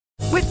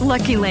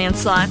Lucky Land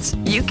Slots,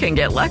 you can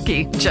get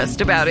lucky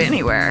just about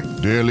anywhere.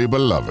 Dearly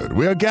beloved,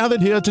 we are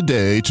gathered here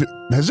today to...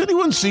 Has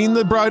anyone seen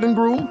the bride and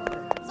groom?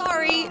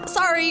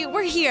 Sorry,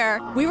 we're here.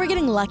 We were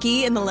getting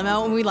lucky in the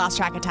limo and we lost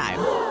track of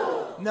time.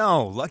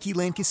 No, Lucky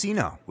Land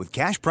Casino, with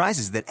cash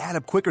prizes that add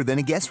up quicker than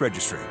a guest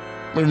registry.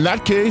 In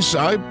that case,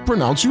 I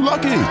pronounce you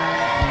lucky.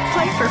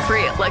 Play for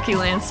free at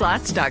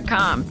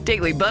LuckyLandSlots.com.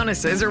 Daily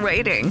bonuses are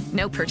waiting.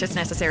 No purchase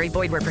necessary.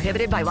 Void where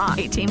prohibited by law.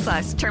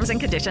 18+. Terms and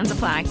conditions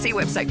apply. See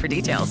website for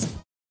details.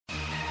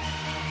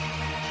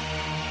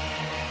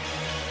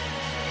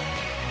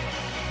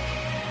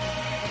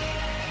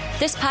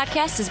 This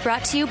podcast is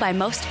brought to you by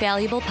Most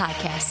Valuable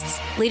Podcasts,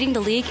 leading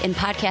the league in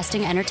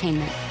podcasting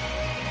entertainment.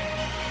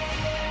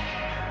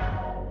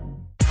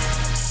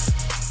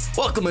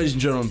 Welcome, ladies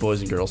and gentlemen,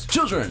 boys and girls,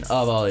 children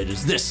of all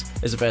ages. This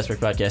is a Fast Break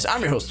Podcast.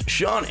 I'm your host,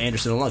 Sean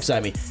Anderson.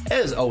 Alongside me,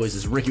 as always,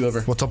 is Ricky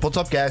Weber. What's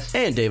up, guys?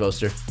 And Dave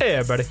Oster. Hey,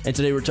 everybody. And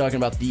today we're talking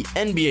about the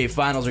NBA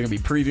Finals. We're going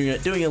to be previewing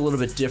it, doing it a little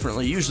bit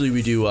differently. Usually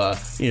we do,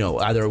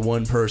 either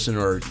one person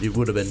or it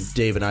would have been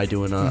Dave and I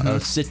doing a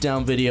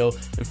sit-down video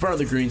in front of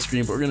the green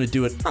screen, but we're going to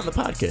do it on the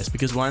podcast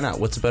because why not?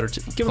 What's a better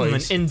Give them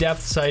an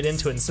in-depth sight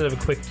into it instead of a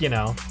quick,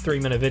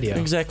 3-minute video.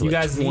 Exactly. You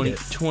guys need it.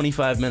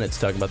 25 minutes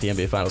talking about the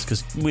NBA Finals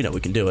because we know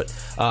we can do it.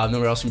 Then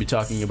we're also going to be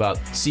talking about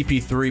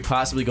CP3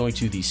 possibly going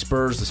to the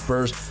Spurs. The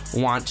Spurs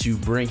want to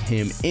bring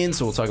him in,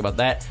 so we'll talk about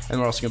that. And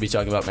we're also going to be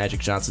talking about Magic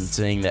Johnson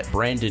saying that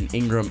Brandon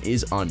Ingram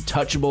is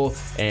untouchable.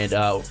 And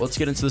let's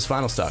get into this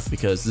finals talk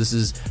because this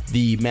is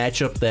the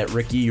matchup that,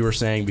 Ricky, you were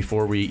saying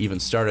before we even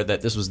started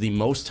that this was the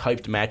most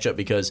hyped matchup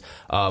because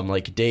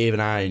like Dave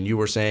and I and you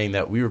were saying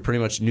that we were pretty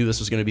much knew this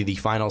was going to be the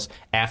finals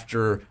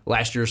after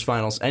last year's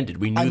finals ended.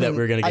 We knew that we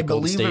were going to get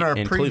Golden State and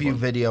Cleveland. I believe in our preview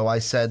video I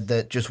said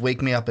that just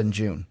wake me up in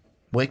June.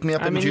 Wake me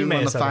up in June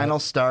when the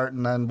finals start,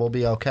 and then we'll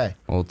be okay.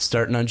 Well, it's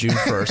starting on June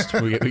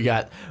 1st. we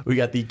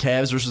got the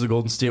Cavs versus the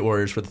Golden State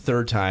Warriors for the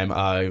third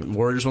time.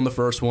 Warriors won the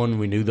first one.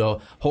 We knew the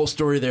whole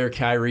story there.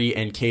 Kyrie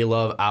and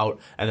K-Love out,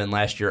 and then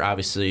last year,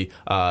 obviously,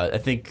 I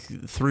think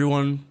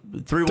 3-1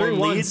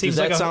 lead. Does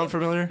that sound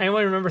familiar?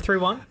 Anyone remember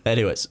 3-1?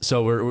 Anyways,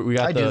 so we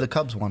got the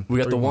Cubs won. We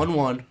got the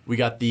 1-1. We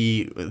got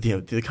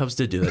the Cubs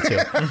did do that too.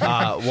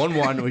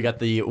 1-1. We got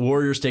the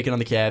Warriors taking on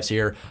the Cavs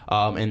here,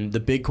 and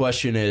the big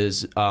question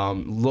is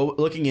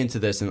looking into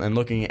this and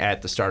looking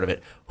at the start of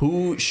it.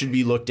 Who should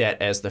be looked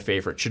at as the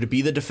favorite? Should it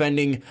be the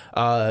defending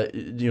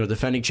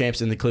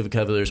champs in the Cleveland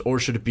Cavaliers, or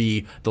should it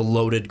be the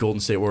loaded Golden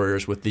State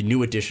Warriors with the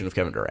new addition of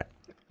Kevin Durant?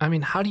 I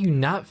mean, how do you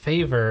not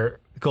favor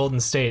Golden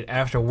State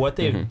after what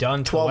they've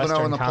done to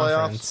Western in the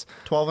Conference?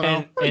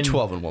 12-0?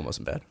 12-1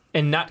 wasn't bad.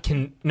 And not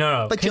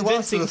but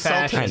convincing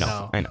fashion.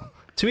 I know.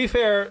 To be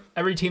fair,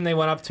 every team they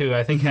went up to,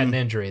 I think, had an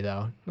injury,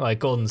 though, like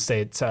Golden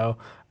State. So,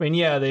 I mean,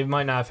 yeah, they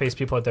might not face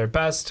people at their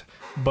best,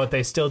 but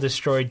they still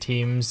destroyed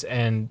teams,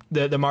 and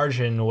the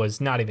margin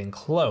was not even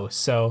close.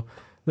 So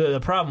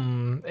the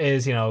problem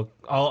is,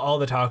 all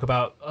the talk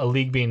about a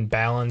league being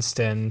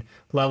balanced and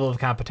level of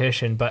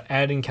competition, but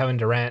adding Kevin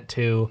Durant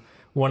to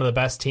one of the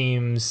best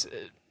teams,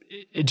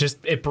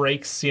 it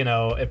breaks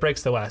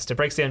the West. It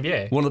breaks the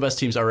NBA. One of the best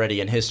teams already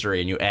in history,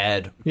 and you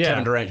add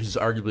Kevin Durant, who's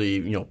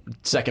arguably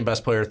second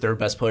best player, third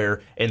best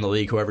player in the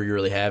league, whoever you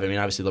really have. I mean,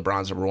 obviously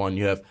LeBron's number one.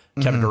 You have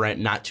Kevin Durant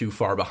not too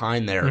far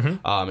behind there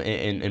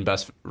in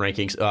best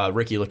rankings.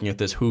 Ricky, looking at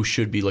this, who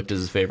should be looked as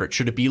his favorite?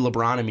 Should it be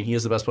LeBron? I mean, he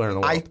is the best player in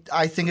the world.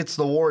 I think it's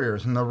the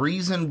Warriors, and the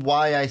reason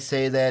why I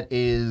say that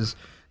is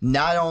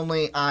not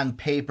only on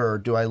paper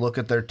do I look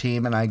at their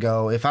team and I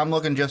go, if I'm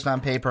looking just on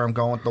paper, I'm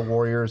going with the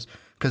Warriors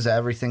because of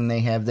everything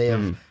they have. They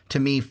have, to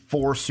me,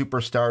 4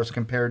 superstars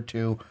compared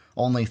to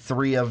only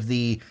 3 of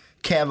the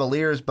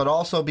Cavaliers, but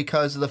also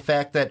because of the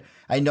fact that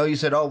I know you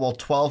said,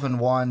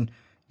 12-1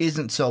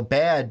 isn't so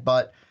bad,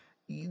 but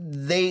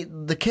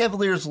the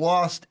Cavaliers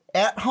lost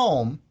at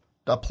home,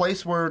 a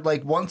place where,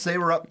 once they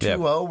were up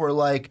 2-0, we're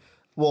like,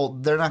 well,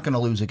 they're not going to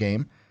lose a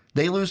game.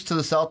 They lose to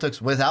the Celtics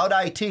without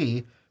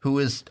IT, who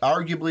is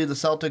arguably the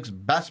Celtics'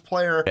 best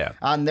player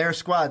on their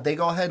squad. They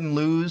go ahead and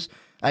lose.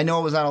 I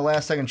know it was on a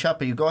last-second shot,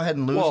 but you go ahead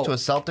and lose to a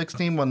Celtics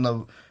team when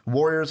the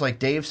Warriors, like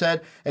Dave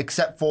said,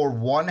 except for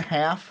one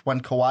half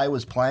when Kawhi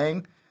was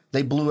playing,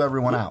 they blew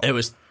everyone out. It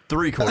was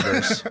 3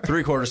 quarters.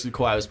 3 quarters that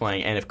Kawhi was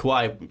playing, and if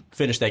Kawhi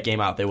finished that game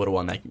out, they would have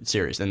won that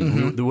series,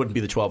 and there wouldn't be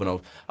the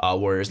 12-0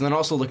 Warriors. And then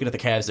also looking at the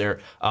Cavs there,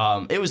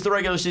 it was the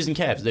regular season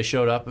Cavs. They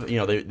showed up,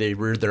 they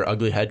reared their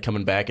ugly head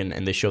coming back,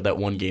 and they showed that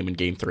one game in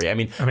Game 3. I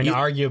mean,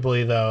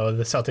 arguably, though,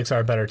 the Celtics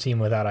are a better team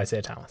without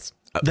Isaiah Thomas.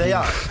 They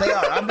are.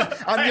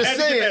 I'm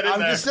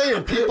just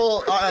saying.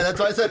 People. That's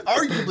why I said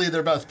arguably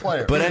their best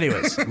player. But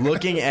anyways,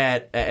 looking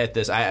at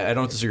this, I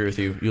don't disagree with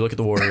you. You look at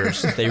the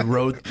Warriors. They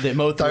mowed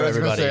through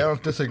everybody. I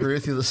don't disagree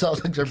with you. The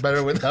Celtics are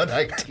better without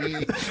IT.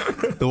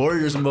 The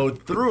Warriors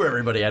mowed through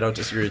everybody. I don't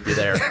disagree with you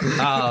there.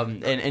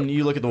 And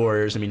you look at the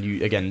Warriors. I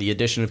mean, again, the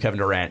addition of Kevin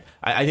Durant.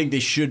 I think they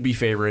should be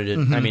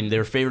favorited. I mean, they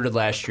were favorited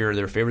last year.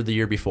 They were favored the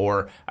year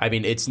before. I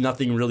mean,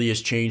 nothing really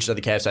has changed on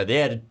the Cavs side. They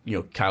added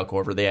Kyle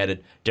Korver. They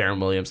added Darren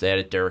Williams. They added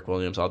added Derek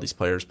Williams, all these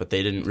players, but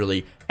they didn't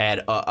really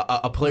add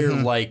a player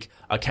like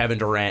a Kevin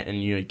Durant.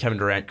 And Kevin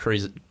Durant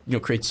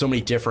creates so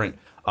many different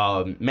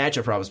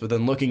matchup problems. But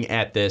then looking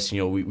at this,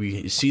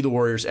 we see the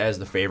Warriors as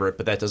the favorite,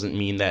 but that doesn't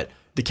mean that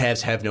the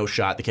Cavs have no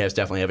shot. The Cavs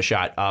definitely have a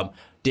shot.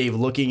 Dave,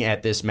 looking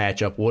at this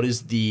matchup, what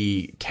is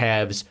the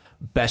Cavs'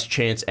 best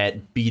chance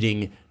at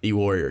beating the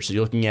Warriors? So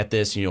you're looking at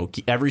this,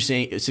 every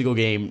single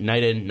game,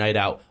 night in, night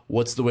out.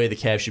 What's the way the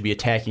Cavs should be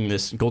attacking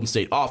this Golden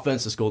State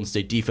offense, this Golden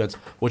State defense?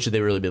 What should they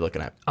really be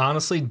looking at?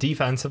 Honestly,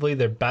 defensively,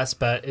 their best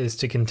bet is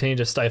to continue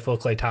to stifle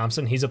Klay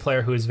Thompson. He's a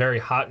player who is very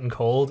hot and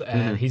cold,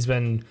 and he's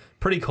been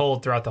pretty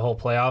cold throughout the whole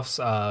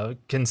playoffs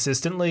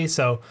consistently.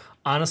 So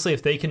honestly,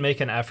 if they can make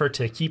an effort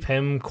to keep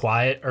him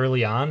quiet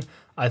early on,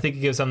 I think it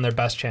gives them their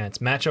best chance.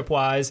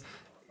 Matchup-wise,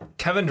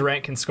 Kevin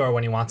Durant can score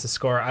when he wants to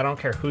score. I don't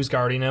care who's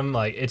guarding him.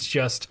 It's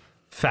just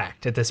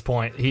fact at this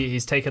point.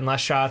 He's taken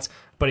less shots,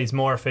 but he's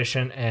more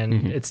efficient,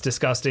 and it's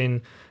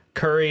disgusting.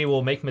 Curry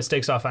will make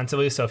mistakes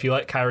offensively, so if you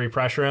let Kyrie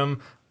pressure him,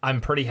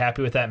 I'm pretty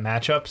happy with that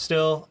matchup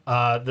still.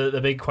 The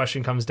big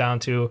question comes down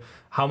to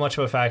how much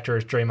of a factor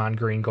is Draymond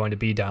Green going to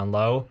be down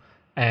low?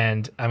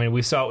 And,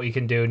 we saw what we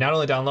can do, not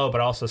only down low,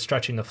 but also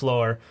stretching the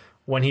floor.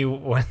 When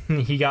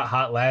he got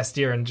hot last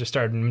year and just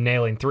started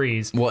nailing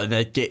threes. Well,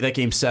 that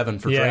game 7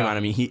 for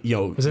Draymond,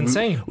 it was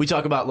insane. We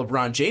talk about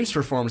LeBron James'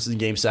 performances in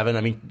game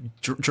 7.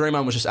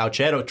 Draymond was just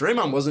outshadowed.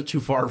 Draymond wasn't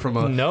too far from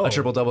a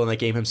triple-double in that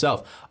game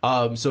himself.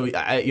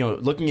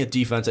 Looking at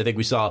defense, I think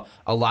we saw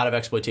a lot of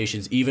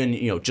exploitations. Even,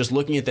 just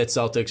looking at that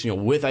Celtics,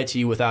 with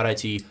IT, without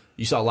IT,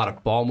 you saw a lot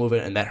of ball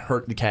movement, and that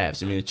hurt the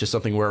Cavs. It's just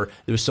something where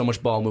there was so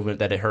much ball movement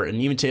that it hurt. And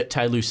even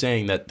Ty Lue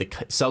saying that the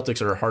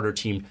Celtics are a harder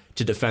team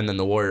to defend than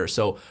the Warriors.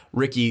 So,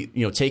 Ricky,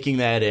 taking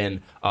that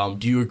in,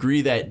 do you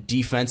agree that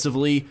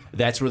defensively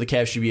that's where the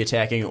Cavs should be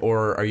attacking,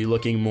 or are you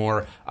looking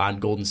more on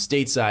Golden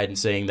State's side and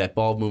saying that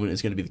ball movement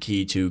is going to be the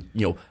key to,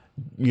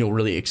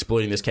 really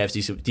exploiting this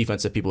Cavs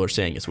defense that people are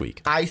saying is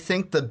weak? I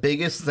think the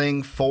biggest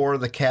thing for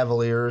the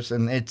Cavaliers,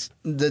 and it's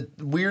the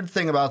weird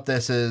thing about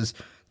this is,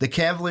 the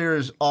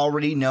Cavaliers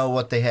already know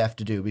what they have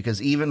to do,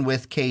 because even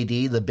with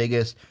KD, the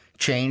biggest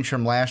change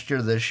from last year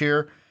to this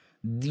year,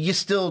 you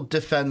still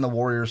defend the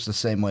Warriors the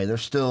same way. They're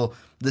still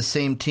the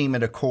same team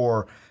at a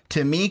core.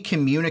 To me,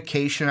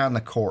 communication on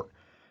the court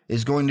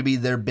is going to be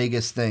their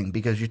biggest thing,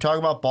 because you talk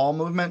about ball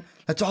movement,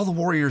 that's all the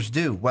Warriors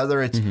do,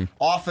 whether it's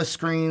office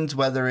screens,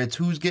 whether it's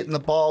who's getting the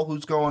ball,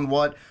 who's going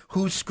what,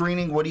 who's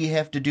screening, what do you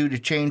have to do to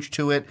change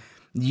to it.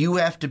 You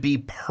have to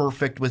be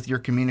perfect with your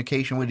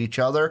communication with each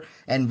other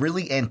and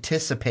really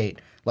anticipate,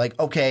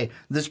 okay,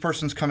 this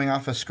person's coming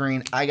off a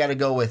screen. I got to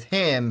go with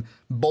him.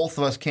 Both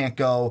of us can't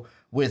go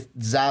with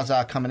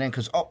Zaza coming in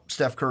because,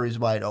 Steph Curry's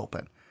wide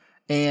open.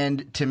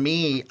 And to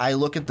me, I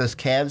look at this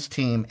Cavs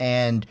team,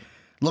 and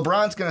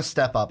LeBron's going to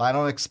step up. I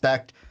don't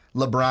expect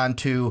LeBron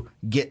to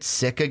get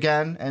sick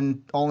again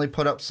and only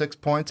put up 6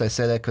 points. I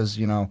say that because,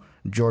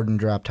 Jordan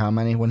dropped how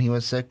many when he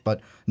was sick, but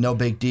no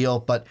big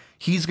deal. But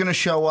he's going to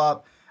show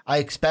up. I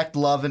expect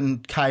Love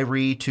and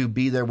Kyrie to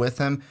be there with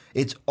him.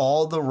 It's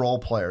all the role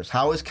players.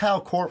 How is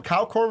Kyle Korver?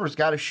 Kyle Korver's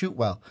got to shoot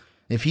well.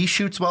 If he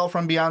shoots well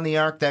from beyond the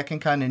arc, that can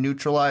kind of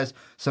neutralize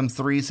some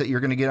threes that you're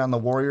going to get on the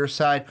Warriors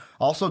side.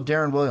 Also,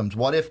 Darren Williams.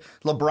 What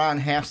if LeBron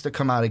has to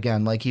come out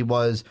again like he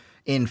was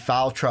in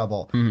foul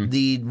trouble?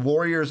 The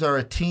Warriors are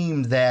a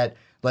team that,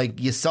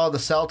 you saw the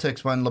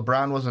Celtics when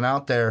LeBron wasn't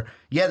out there.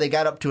 Yeah, they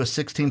got up to a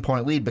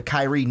 16-point lead, but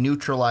Kyrie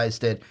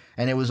neutralized it,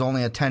 and it was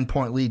only a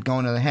 10-point lead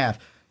going into the half.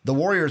 The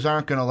Warriors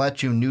aren't going to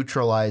let you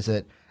neutralize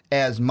it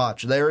as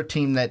much. They're a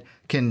team that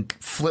can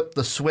flip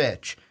the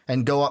switch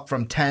and go up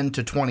from 10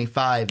 to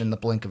 25 in the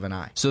blink of an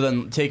eye. So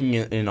then taking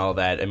in all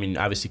that,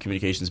 obviously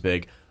communication's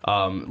big.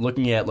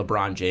 Looking at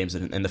LeBron James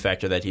and the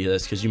factor that he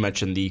does, because you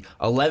mentioned the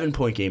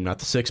 11-point game, not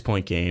the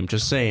 6-point game.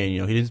 Just saying,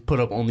 he didn't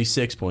put up only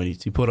 6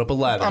 points. He put up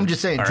 11. I'm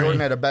just saying, Jordan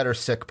had a better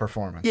sick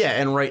performance. Yeah,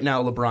 and right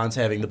now LeBron's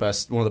having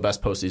one of the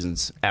best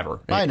postseasons ever.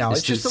 I know.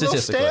 It's just a little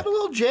stab, a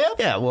little jab.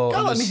 Yeah, well,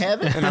 let me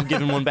have it. And I'm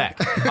giving one back.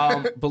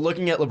 But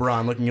looking at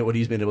LeBron, looking at what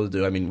he's been able to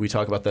do, we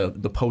talk about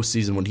the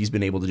postseason, what he's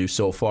been able to do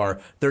so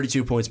far.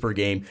 32 points per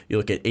game. You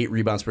look at 8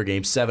 rebounds per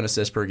game, 7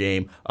 assists per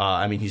game.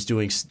 He's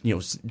doing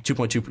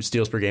 2.2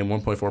 steals per game,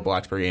 1.4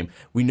 blocks per game.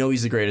 We know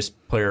he's the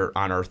greatest player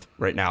on earth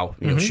right now.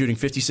 Shooting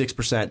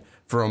 56%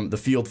 from the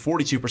field,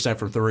 42%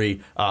 from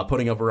three,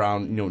 putting up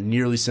around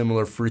nearly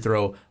similar free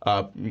throw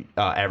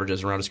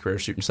averages around his career,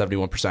 shooting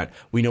 71%.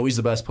 We know he's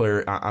the best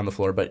player on the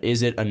floor, but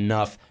is it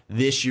enough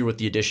this year with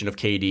the addition of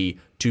KD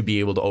to be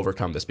able to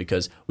overcome this?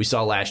 Because we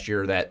saw last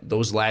year that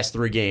those last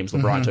 3 games,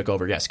 LeBron took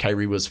over. Yes,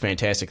 Kyrie was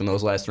fantastic in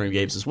those last 3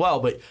 games as well,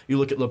 but you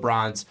look at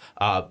LeBron's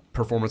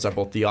performance on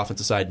both the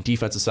offensive side and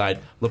defensive side,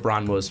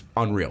 LeBron was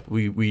unreal.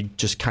 We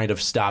just kind of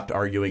stopped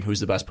arguing who's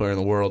the best player in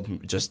the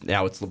world. Just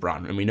now it's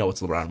LeBron, and we know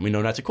it's LeBron. We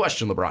know not to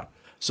question LeBron.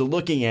 So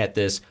looking at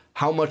this,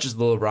 how much is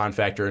the LeBron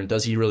factor, and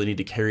does he really need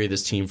to carry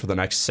this team for the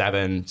next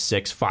 7,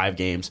 6, 5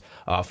 games,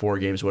 4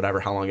 games, whatever,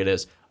 how long it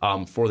is,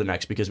 for the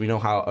next, because we know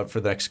how for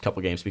the next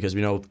couple games, because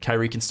we know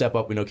Kyrie can step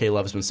up. We know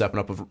K-Love has been stepping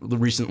up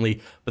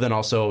recently, but then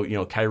also,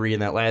 Kyrie in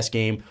that last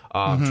game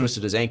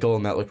twisted his ankle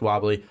and that looked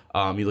wobbly.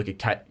 You look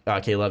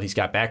at K-Love, he's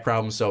got back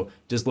problems. So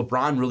does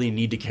LeBron really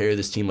need to carry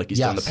this team like he's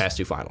done the past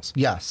 2 finals?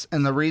 Yes,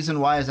 and the reason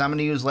why is I'm going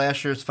to use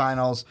last year's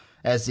finals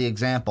as the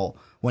example.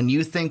 When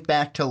you think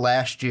back to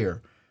last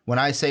year, when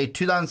I say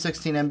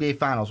 2016 NBA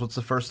Finals, what's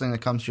the first thing that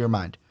comes to your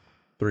mind?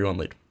 3-1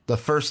 lead. The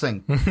first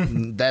thing.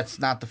 That's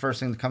not the first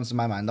thing that comes to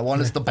my mind. The one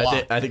is the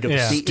block. I think of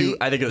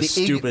the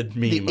stupid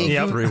meme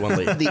of 3-1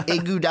 lead. The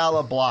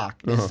Iguodala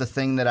block is the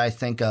thing that I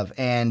think of.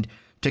 And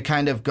to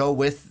kind of go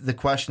with the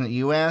question that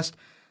you asked,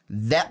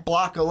 that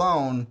block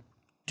alone,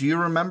 do you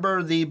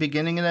remember the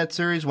beginning of that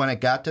series when it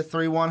got to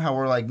 3-1? How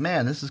we're like,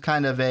 man, this is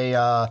kind of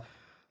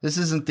this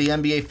isn't the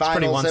NBA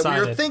Finals that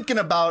we were thinking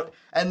about.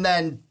 And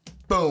then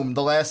boom,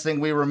 the last thing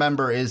we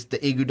remember is the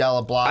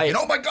Iguodala block. And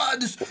oh my God,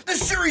 this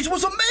series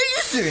was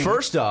amazing.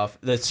 First off,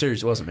 that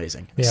series was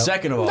amazing. Yep.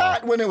 Second of all,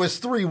 not when it was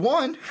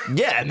 3-1.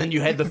 Yeah, and then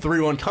you had the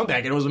 3-1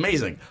 comeback, and it was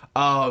amazing.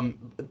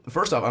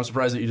 First off, I'm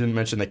surprised that you didn't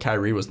mention that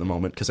Kyrie was the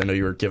moment, because I know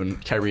you were giving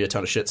Kyrie a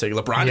ton of shit saying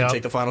LeBron didn't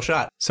take the final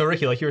shot. So,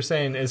 Ricky, like you were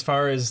saying, as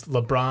far as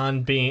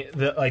LeBron being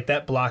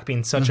that block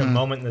being such a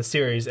moment in the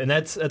series, and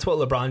that's what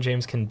LeBron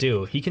James can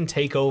do. He can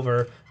take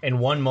over in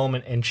one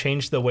moment and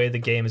change the way the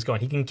game is going.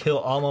 He can kill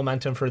all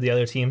momentum for the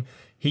other team.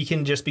 He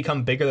can just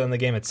become bigger than the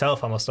game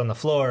itself almost on the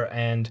floor,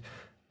 and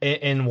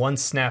in one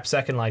snap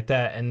second like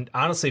that. And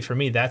honestly, for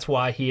me, that's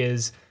why he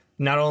is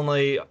not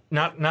only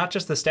not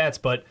just the stats,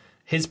 but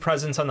his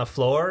presence on the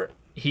floor.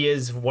 He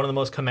is one of the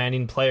most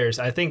commanding players.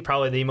 I think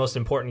probably the most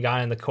important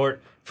guy on the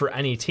court for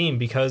any team,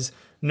 because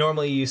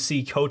normally you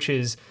see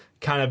coaches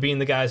kind of being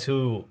the guys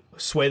who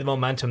sway the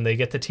momentum. They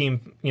get the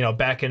team,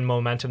 back in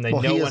momentum. They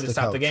know when to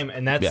stop the game,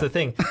 and that's the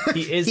thing.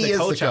 He is the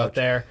coach out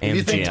there. And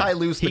you think Ty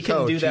Lue's the he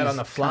coach? He can do that on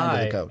the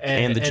fly,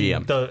 and the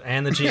GM,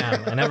 and the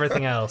GM, and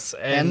everything else,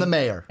 and the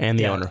mayor, and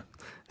the owner.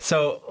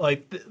 So,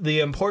 like, the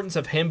importance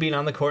of him being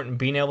on the court and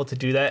being able to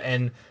do that,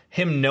 and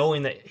him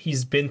knowing that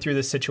he's been through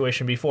this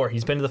situation before.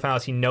 He's been to the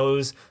finals. He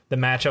knows the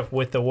matchup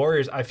with the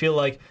Warriors. I feel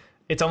like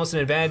it's almost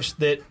an advantage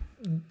that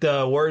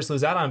the Warriors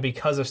lose out on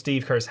because of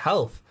Steve Kerr's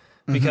health.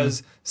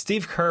 Because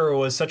Steve Kerr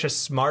was such a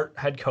smart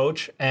head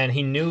coach, and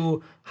he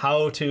knew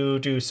how to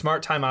do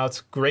smart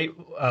timeouts, great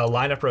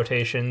lineup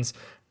rotations,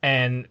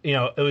 and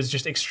it was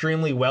just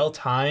extremely well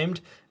timed.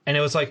 And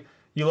it was like,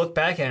 you look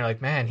back and you're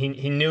like, man,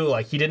 he knew,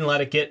 like, he didn't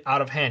let it get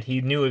out of hand. He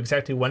knew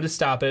exactly when to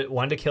stop it,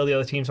 when to kill the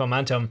other team's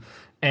momentum.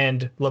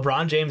 And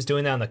LeBron James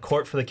doing that on the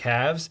court for the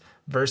Cavs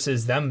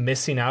versus them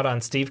missing out on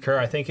Steve Kerr,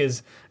 I think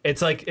it's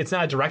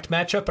not a direct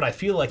matchup, but I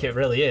feel like it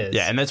really is.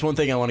 Yeah, and that's one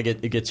thing I want to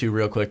get to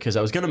real quick, because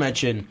I was going to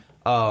mention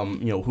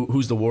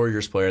who's the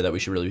Warriors player that we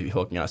should really be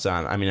focusing us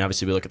on. I mean,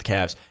 obviously we look at the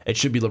Cavs. It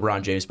should be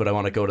LeBron James, but I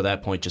want to go to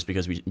that point just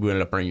because we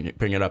ended up bringing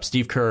it up.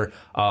 Steve Kerr,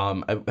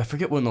 I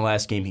forget when the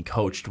last game he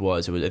coached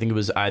was. I think it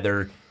was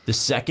either the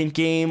second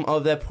game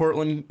of that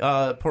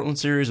Portland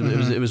series.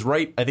 It was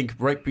right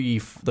before,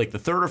 like, the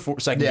third or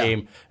second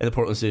game in the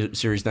Portland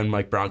series. Then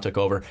Mike Brown took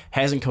over.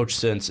 Hasn't coached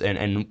since,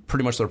 and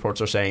pretty much the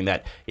reports are saying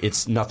that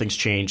nothing's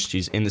changed.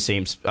 He's in the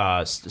same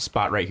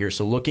spot right here.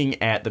 So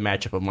looking at the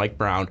matchup of Mike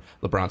Brown,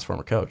 LeBron's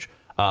former coach,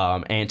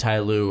 and Ty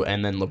Lue,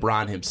 and then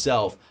LeBron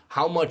himself,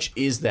 how much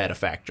is that a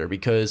factor?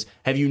 Because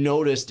have you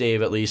noticed,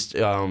 Dave, at least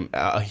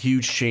a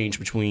huge change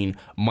between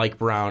Mike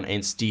Brown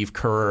and Steve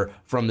Kerr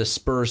from the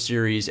Spurs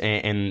series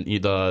and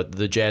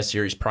the Jazz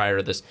series prior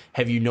to this?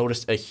 Have you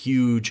noticed a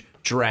huge,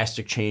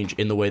 drastic change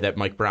in the way that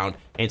Mike Brown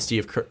and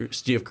Steve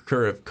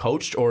Kerr have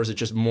coached, or is it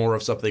just more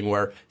of something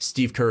where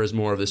Steve Kerr is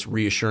more of this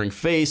reassuring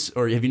face,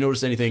 or have you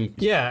noticed anything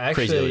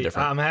crazily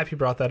different? I'm happy you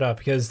brought that up,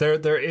 because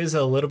there is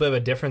a little bit of a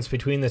difference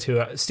between the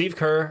two. Steve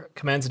Kerr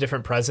commands a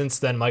different presence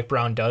than Mike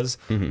Brown does.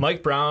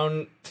 Mike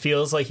Brown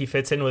feels like he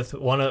fits in with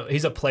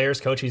he's a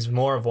player's coach. He's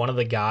more of one of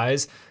the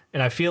guys,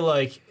 and I feel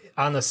like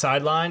on the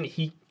sideline,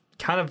 he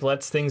kind of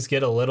lets things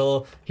get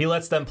he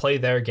lets them play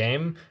their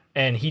game,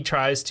 and he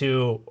tries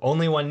to,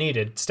 only when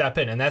needed, step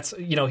in. And that's,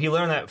 he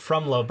learned that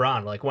from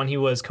LeBron. Like, when he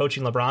was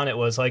coaching LeBron, it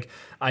was like,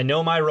 I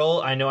know my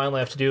role. I know I only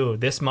have to do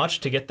this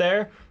much to get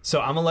there. So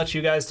I'm going to let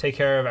you guys take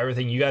care of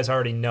everything you guys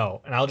already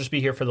know. And I'll just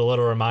be here for the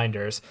little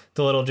reminders,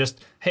 the little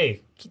just,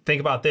 hey, think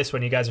about this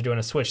when you guys are doing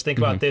a switch. Think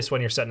about this when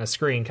you're setting a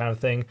screen kind of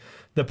thing.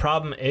 The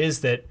problem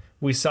is that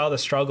we saw the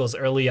struggles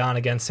early on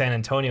against San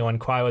Antonio when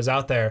Kawhi was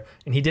out there,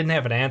 and he didn't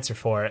have an answer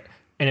for it.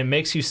 And it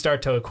makes you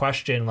start to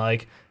question,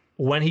 like,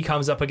 when he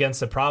comes up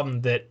against a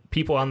problem that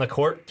people on the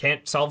court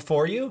can't solve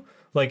for you,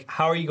 like,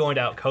 how are you going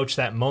to outcoach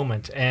that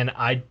moment? And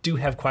I do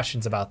have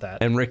questions about that.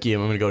 And Ricky, I'm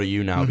going to go to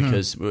you now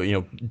because,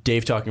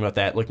 Dave talking about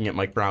that, looking at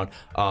Mike Brown,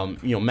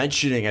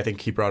 mentioning, I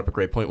think he brought up a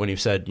great point when he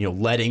said,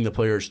 letting the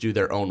players do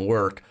their own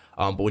work.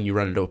 But when you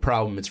run into a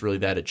problem, it's really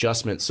that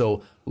adjustment.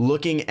 So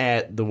looking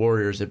at the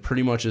Warriors, it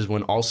pretty much is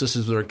when all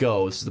systems are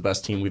go. This is the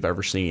best team we've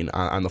ever seen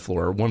on the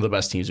floor. One of the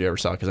best teams we ever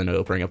saw, because I know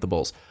they'll bring up the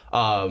Bulls.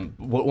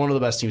 One of the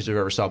best teams we've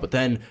ever saw. But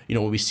then,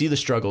 when we see the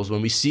struggles,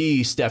 when we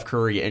see Steph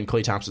Curry and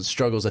Klay Thompson's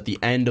struggles at the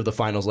end of the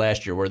finals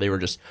last year, where they were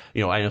just, I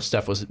know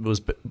Steph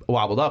was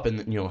wobbled up,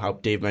 and how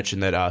Dave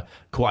mentioned that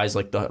Kawhi's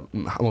like the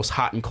most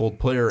hot and cold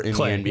player in the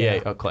NBA.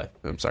 Yeah. Oh, Klay.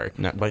 I'm sorry,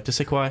 not like to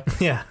say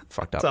Kawhi. Yeah,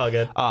 fucked up. It's all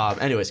good.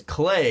 Anyways,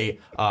 Klay,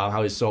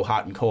 how he's so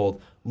hot and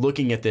cold.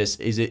 Looking at this,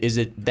 is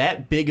it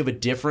that big of a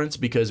difference?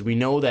 Because we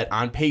know that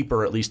on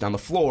paper, at least on the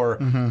floor,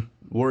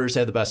 Warriors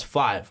have the best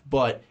 5.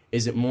 But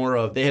is it more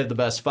of they have the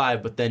best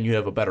 5, but then you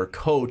have a better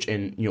coach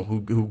and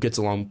who gets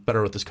along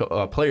better with his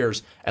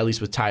players, at least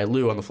with Ty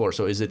Lue on the floor?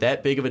 So is it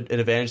that big of an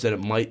advantage that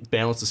it might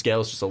balance the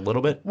scales just a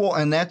little bit? Well,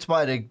 and that's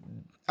why I'm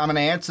going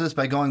to answer this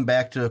by going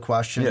back to a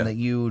question that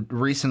you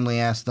recently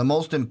asked. The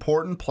most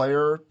important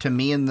player to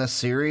me in this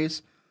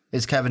series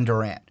is Kevin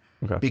Durant.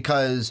 Okay.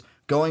 Because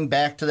going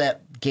back to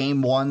that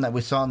Game 1 that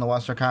we saw in the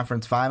Western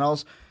Conference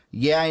Finals,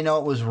 I know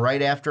it was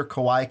right after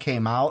Kawhi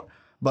came out,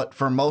 but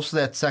for most of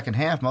that second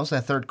half, most of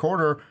that third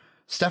quarter,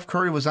 Steph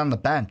Curry was on the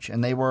bench,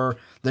 and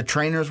the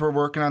trainers were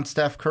working on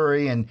Steph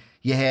Curry, and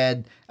you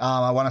had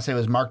I want to say it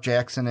was Mark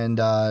Jackson and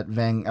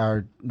Van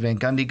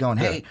Gundy going,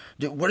 "Hey,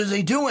 what is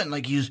he doing?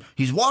 Like he's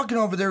walking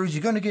over there. Is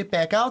he going to get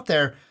back out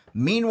there?"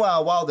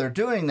 Meanwhile, while they're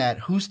doing that,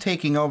 who's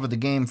taking over the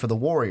game for the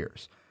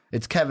Warriors?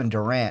 It's Kevin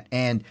Durant,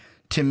 and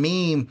to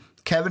me,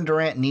 Kevin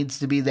Durant needs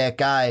to be that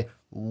guy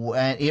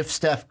if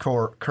Steph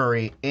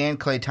Curry and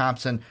Klay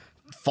Thompson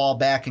fall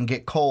back and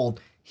get cold.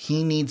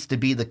 He needs to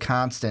be the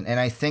constant, and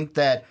I think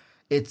that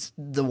it's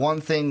the one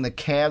thing the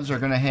Cavs are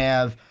going to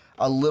have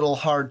a little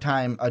hard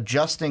time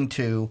adjusting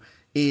to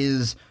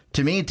is,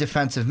 to me,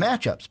 defensive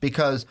matchups.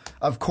 Because,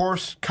 of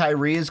course,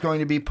 Kyrie is going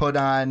to be put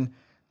on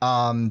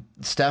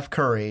Steph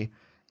Curry.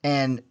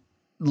 And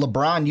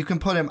LeBron, you can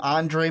put him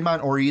on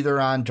Draymond or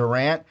either on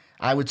Durant.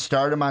 I would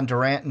start him on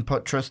Durant and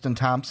put Tristan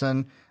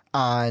Thompson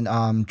on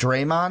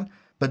Draymond.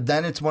 But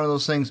then it's one of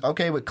those things,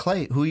 okay, with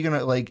Klay, who are you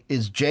going to,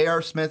 is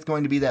J.R. Smith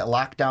going to be that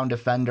lockdown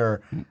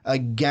defender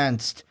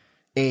against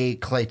a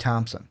Klay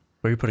Thompson?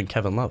 Where are you putting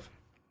Kevin Love?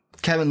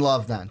 Kevin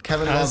Love, then.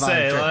 Kevin Love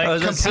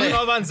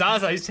on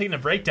Zaza. He's taking a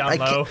breakdown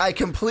low. I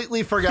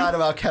completely forgot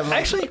about Kevin Love.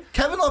 Actually,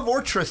 Kevin Love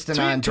or Tristan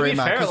on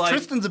Draymond. Because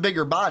Tristan's a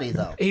bigger body,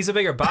 though. He's a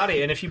bigger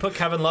body, and if you put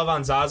Kevin Love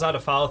on Zaza to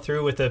follow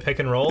through with the pick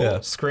and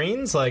roll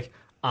screens,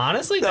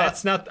 honestly,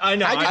 that's not. I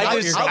know. I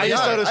just thought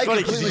it was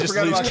funny because he just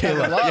leaves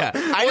Caleb. Yeah,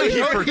 I know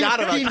he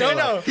forgot about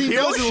Caleb. He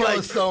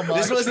wasn't so much.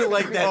 This wasn't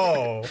like that.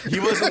 Oh. He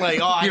wasn't like,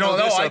 I know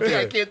this.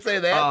 I can't say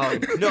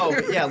that. No,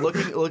 yeah.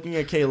 Looking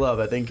at K Love,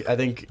 I think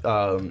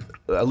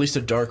at least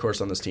a dark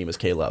horse on this team is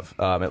K Love.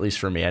 At least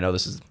for me, I know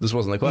this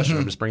wasn't the question.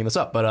 I'm just bringing this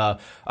up, but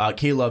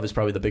K Love is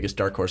probably the biggest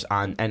dark horse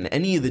on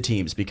any of the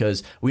teams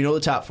because we know the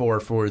top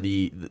 4 for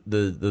the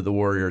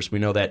Warriors. We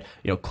know that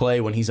Klay,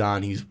 when he's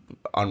on, he's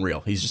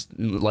unreal. He's just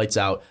lights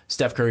out.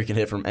 Steph Curry can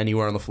hit from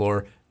anywhere on the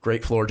floor.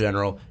 Great floor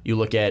general. You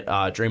look at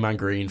Draymond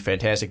Green,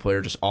 fantastic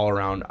player, just all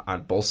around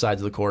on both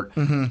sides of the court.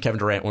 Kevin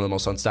Durant, one of the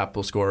most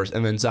unstoppable scorers.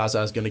 And then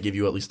Zaza is going to give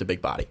you at least a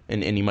big body.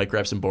 And he might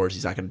grab some boards.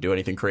 He's not going to do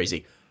anything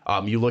crazy.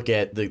 You look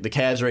at the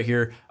Cavs right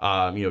here.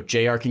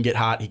 JR can get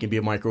hot. He can be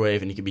a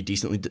microwave, and he can be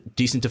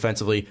decent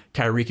defensively.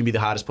 Kyrie can be the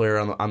hottest player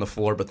on the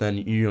floor, but then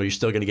you're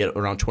still going to get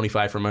around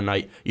 25 from a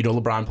night.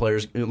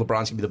 LeBron's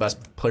going to be the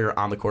best player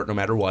on the court no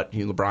matter what.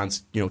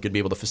 LeBron's going to be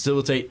able to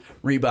facilitate,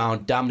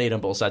 rebound, dominate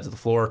on both sides of the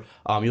floor.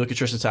 You look at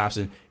Tristan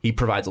Thompson. He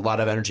provides a lot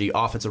of energy,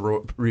 offensive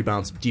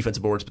rebounds,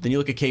 defensive boards. But then you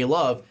look at K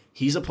Love.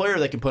 He's a player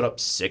that can put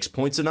up 6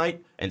 points a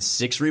night and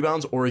 6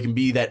 rebounds, or he can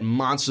be that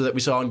monster that we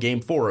saw in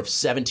Game 4 of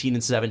 17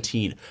 and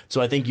 17.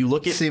 So I think you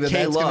look at but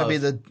K that's Love.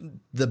 going to be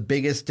the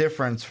biggest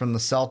difference from the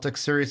Celtics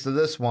series to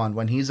this one.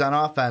 When he's on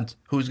offense,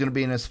 who's going to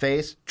be in his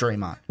face?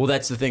 Draymond. Well,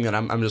 that's the thing that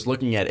I'm just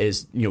looking at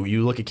is,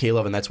 you look at K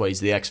Love, and that's why he's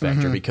the X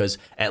factor, because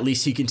at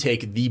least he can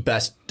take the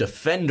best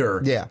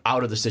defender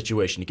out of the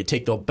situation. He can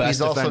take the best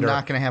defender. He's also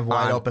not going to have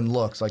wide open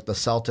looks like the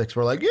Celtics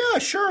were like, yeah,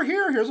 sure,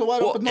 here's a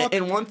wide open look.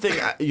 And one thing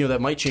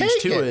that might change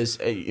too is,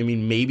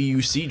 maybe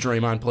you see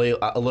Draymond play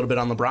a little bit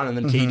on LeBron, and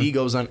then KD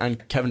goes on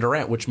Kevin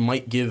Durant, which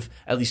might give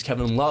at least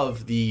Kevin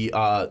Love the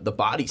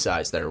body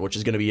size there, which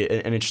is going to be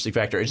an interesting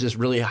factor. It's just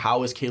really,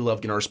 how is K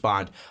Love going to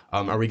respond?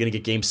 Are we going to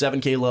get Game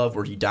 7 K Love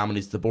where he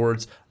dominates the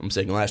boards? I'm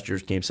saying last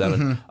year's Game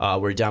 7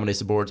 where he dominates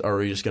the boards, or are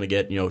we just going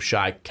to get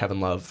shy Kevin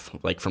Love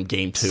from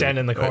Game 2? Stand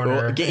in the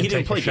corner. He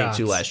didn't play Game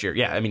 2 last year.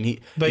 Yeah, I mean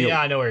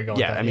I know where you're going.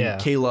 Yeah, with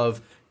that. K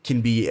Love can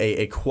be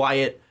a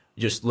quiet,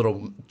 just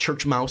little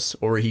church mouse,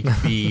 or he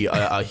could be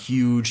a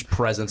huge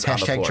presence on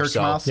the floor. Church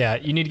mouse. Yeah,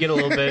 you need to get a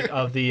little bit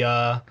of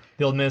the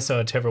the old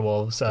Minnesota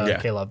Timberwolves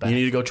Caleb back. You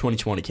need to go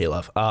 2020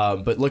 Caleb.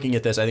 But looking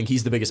at this, I think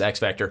he's the biggest X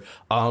factor.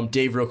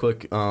 Dave, real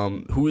quick,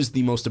 who is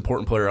the most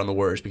important player on the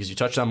Warriors? Because you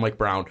touched on Mike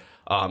Brown.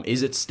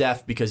 Is it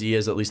Steph because he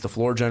is at least the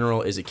floor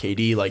general? Is it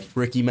KD like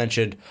Ricky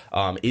mentioned?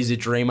 Is it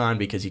Draymond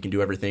because he can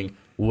do everything?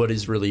 What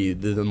is really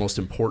the most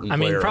important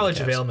player? I mean, probably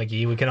JaVale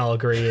McGee, we can all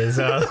agree, is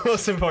the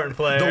most important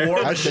player.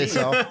 I'd say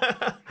so.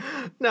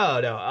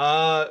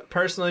 No.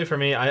 Personally, for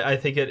me, I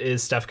think it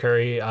is Steph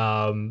Curry.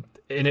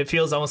 And it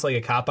feels almost like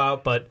a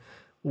cop-out, but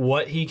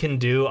what he can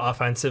do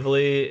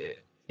offensively,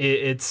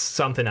 it's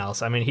something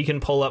else. I mean, he can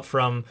pull up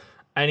from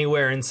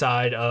anywhere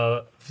inside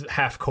a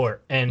half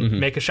court and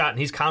make a shot, and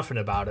he's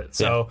confident about it.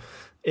 So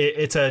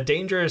it's a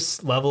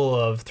dangerous level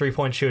of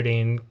three-point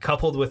shooting,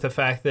 coupled with the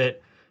fact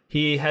that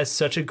he has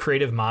such a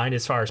creative mind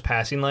as far as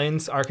passing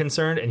lanes are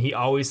concerned, and he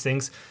always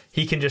thinks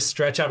he can just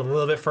stretch out a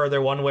little bit further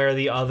one way or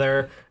the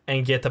other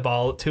and get the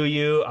ball to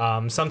you.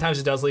 Sometimes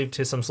it does lead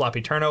to some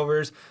sloppy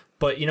turnovers,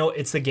 but,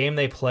 it's the game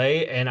they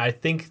play, and I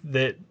think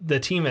that the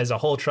team as a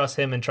whole trusts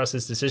him and trusts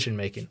his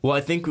decision-making. Well,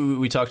 I think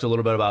we talked a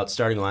little bit about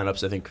starting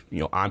lineups. I think,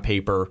 on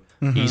paper,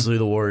 easily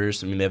the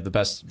Warriors. I mean, they have the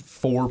best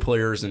 4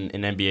 players in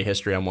NBA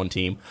history on one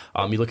team.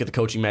 You look at the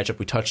coaching matchup,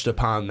 we touched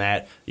upon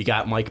that. You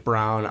got Mike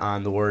Brown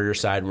on the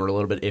Warriors side, and we're a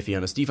little bit iffy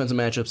on his defensive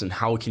matchups, and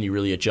how can you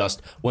really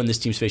adjust when this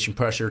team's facing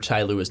pressure?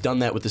 Ty Lue has done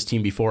that with this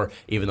team before,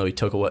 even though he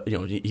took away,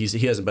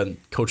 he hasn't been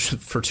coached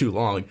for too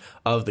long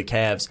of the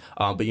Cavs.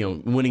 But,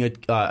 winning a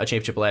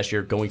championship last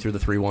year, going through the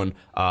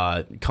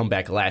 3-1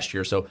 comeback last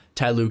year. So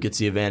Ty Lue gets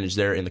the advantage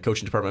there in the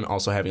coaching department.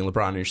 Also having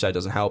LeBron on your side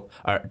doesn't help,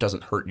 or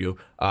doesn't hurt you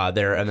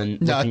there. And then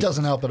it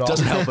doesn't help at all.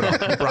 Doesn't help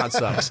at all. LeBron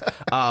sucks.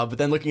 But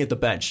then looking at the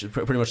bench,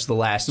 pretty much the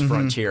last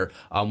frontier.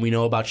 We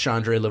know about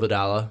Chandre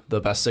Livedala, the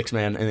best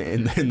 6-man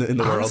in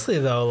the world. Honestly,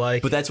 though,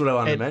 but that's what I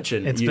wanted to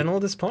mention. It's been a little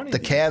disappointing. The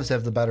Cavs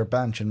have the better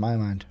bench in my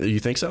mind. You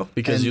think so?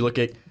 Because you look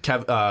at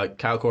Kyle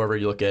Korver,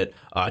 you look at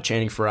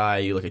Channing Frye,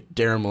 you look at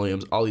Darren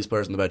Williams, all these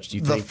players on the bench. Do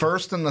you think the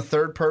first and the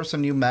third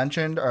person you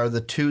mentioned are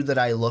the two that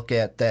I look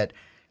at that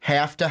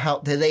have to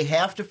help? They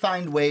have to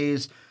find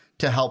ways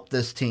to help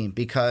this team,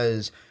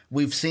 because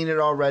we've seen it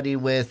already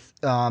with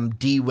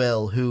D.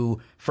 Will,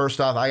 who,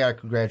 first off, I got to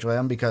congratulate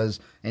him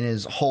because in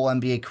his whole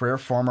NBA career,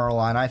 former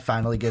Illini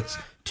finally gets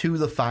to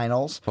the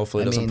finals.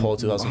 Hopefully, he doesn't pull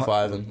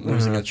 2005 and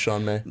lose against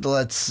Sean May.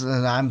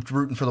 I'm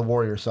rooting for the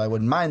Warriors, so I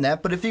wouldn't mind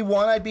that. But if he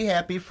won, I'd be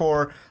happy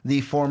for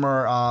the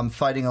former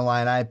Fighting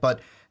Illini.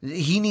 But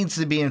he needs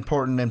to be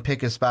important and pick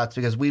his spots,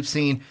 because we've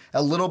seen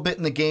a little bit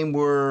in the game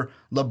where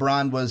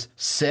LeBron was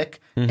sick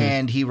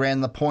and he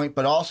ran the point,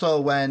 but also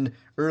when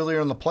earlier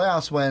in the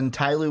playoffs when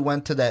Ty Lue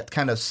went to that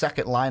kind of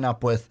second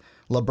lineup with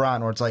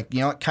LeBron, where it's like,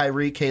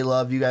 Kyrie,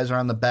 K-Love, you guys are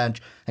on the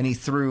bench, and he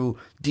threw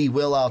D.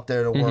 Will out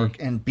there to work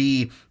and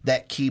be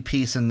that key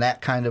piece in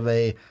that kind of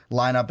a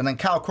lineup. And then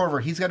Kyle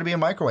Korver, he's got to be a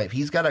microwave.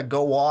 He's got to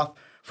go off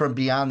from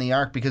beyond the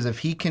arc, because if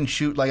he can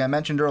shoot, like I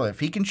mentioned earlier, if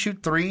he can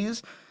shoot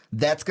threes,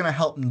 that's going to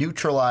help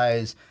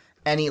neutralize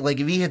any, like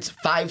if he hits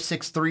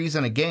 5-6 threes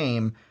in a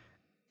game,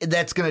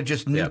 that's going to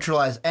just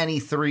neutralize any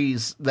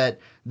threes that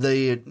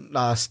the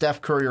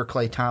Steph Curry or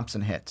Klay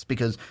Thompson hits,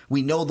 because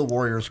we know the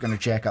Warriors are going to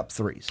jack up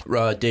threes.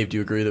 Dave, do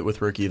you agree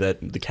with Ricky that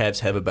the Cavs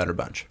have a better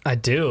bench? I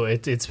do.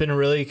 It's been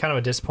really kind of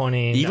a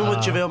disappointing. Even with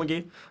JaVale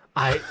McGee?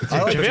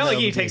 JaVale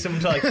McGee takes them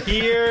to like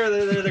here.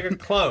 They're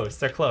close.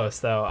 They're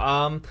close,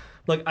 though.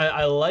 Look,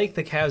 I like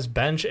the Cavs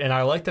bench, and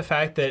I like the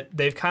fact that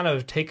they've kind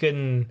of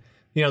taken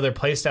their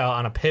play style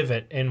on a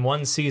pivot in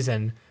one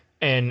season.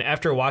 And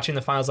after watching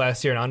the finals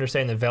last year and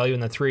understanding the value in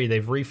the three,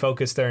 they've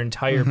refocused their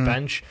entire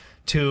bench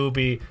to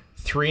be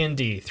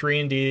 3-and-D.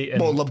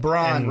 Well,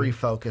 LeBron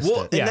refocused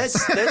it. And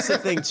that's the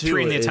thing, too.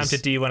 3 in the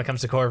attempted D when it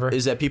comes to Korver.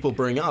 Is that people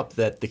bring up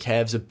that the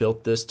Cavs have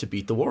built this to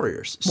beat the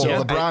Warriors.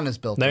 Well, LeBron has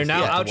built They're this.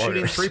 now out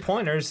shooting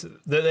 3-pointers.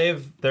 They're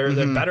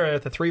better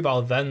at the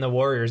 3-ball than the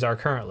Warriors are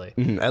currently.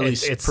 At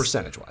least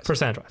percentage-wise.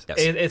 Percentage-wise. Yes.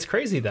 It's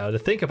crazy, though, to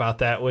think about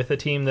that with a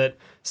team that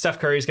Steph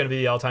Curry is going to be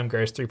the all-time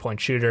greatest 3-point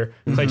shooter.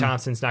 Klay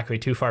Thompson's not going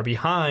to be too far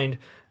behind.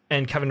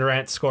 And Kevin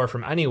Durant score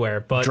from anywhere,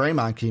 but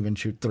Draymond can even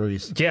shoot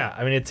threes. Yeah,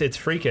 I mean it's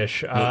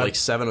freakish. Like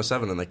 7 of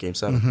 7 in that game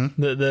 7.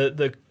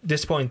 The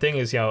disappointing thing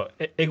is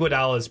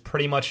Iguodala is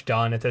pretty much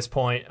done at this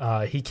point.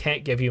 He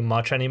can't give you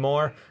much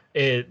anymore.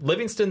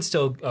 Livingston's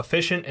still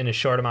efficient in a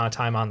short amount of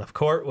time on the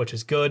court, which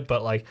is good,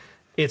 but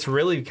it's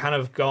really kind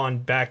of gone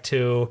back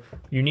to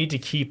you need to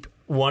keep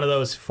one of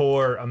those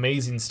 4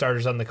 amazing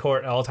starters on the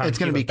court at all times. It's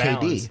going to be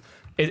KD.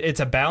 It's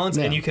a balance,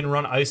 and you can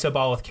run iso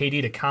ball with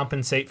KD to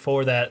compensate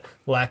for that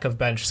lack of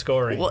bench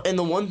scoring. Well, and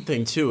the one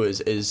thing, too,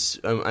 is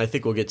I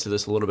think we'll get to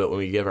this a little bit when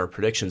we give our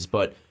predictions,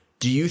 but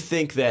do you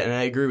think that, and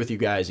I agree with you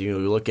guys, you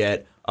look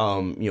at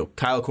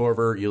Kyle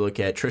Korver, you look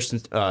at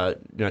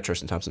not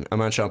Tristan Thompson,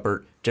 Iman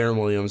Shumpert, Darren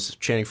Williams,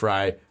 Channing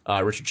Frye,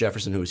 Richard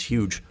Jefferson, who was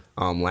huge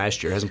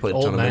last year, hasn't played a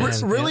ton of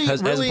minutes.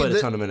 Hasn't played a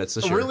ton of minutes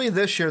this year. Really,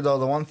 this year, though,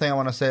 the one thing I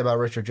want to say about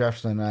Richard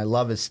Jefferson, and I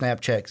love his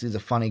Snapchat because he's a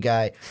funny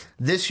guy,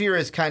 this year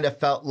has kind of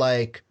felt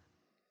like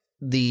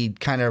the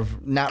kind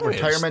of not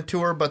retirement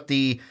tour, but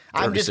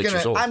I'm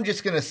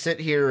just gonna sit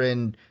here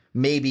and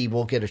maybe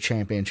we'll get a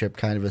championship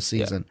kind of a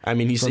season. I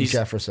mean, he's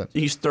Jefferson.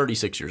 He's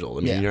 36 years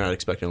old. I mean, you're not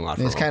expecting a lot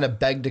from him. He's kind of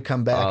begged to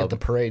come back at the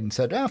parade and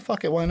said,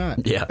 fuck it, why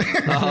not? Yeah.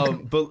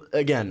 But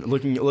again,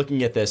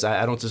 looking at this,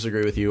 I don't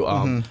disagree with you.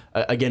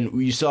 Again,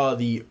 you saw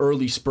the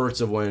early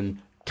spurts of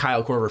when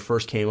Kyle Korver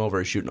first came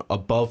over, shooting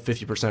above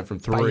 50% from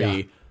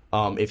three.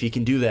 If he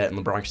can do that and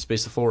LeBron can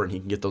space the floor and he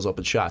can get those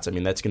open shots, I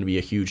mean, that's going to be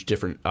a huge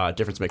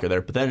difference maker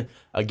there. But then,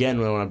 again,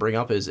 what I want to bring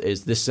up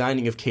is this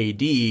signing of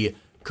KD.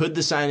 Could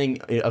the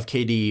signing of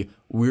KD,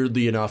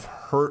 weirdly enough,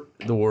 hurt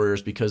the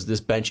Warriors because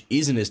this bench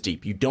isn't as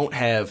deep? You don't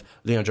have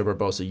Leandro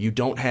Barbosa. You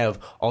don't have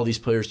all these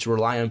players to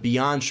rely on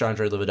beyond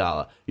Chandra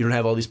Iguodala. You don't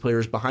have all these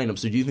players behind them.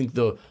 So do you think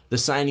the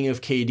signing of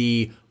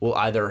KD will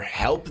either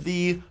help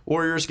the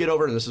Warriors get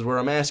over, and this is where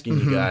I'm asking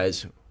you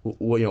guys,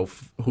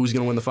 who's going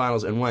to win the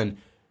finals and when?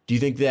 Do you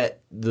think that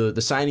the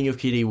signing of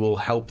KD will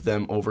help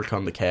them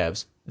overcome the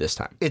Cavs this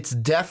time? It's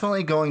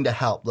definitely going to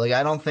help. Like,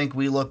 I don't think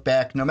we look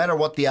back, no matter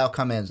what the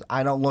outcome is,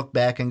 I don't look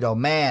back and go,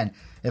 man,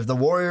 if the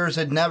Warriors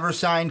had never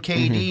signed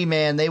KD,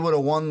 man, they would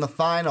have won the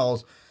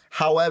finals.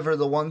 However,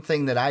 the one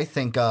thing that I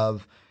think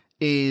of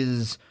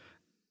is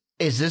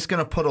this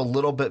going to put a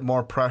little bit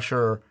more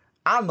pressure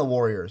on the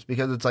Warriors?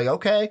 Because it's like,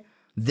 okay,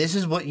 this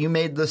is what you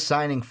made this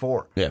signing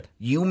for. Yeah.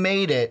 You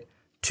made it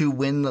to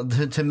win,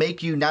 to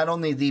make you not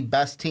only the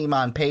best team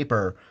on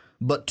paper,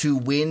 but to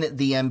win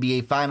the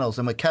NBA Finals.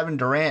 And with Kevin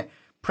Durant,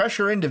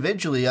 pressure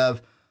individually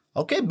of,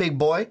 okay, big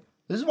boy,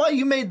 this is why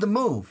you made the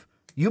move.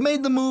 You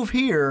made the move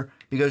here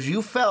because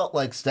you felt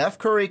like Steph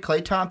Curry,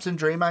 Klay Thompson,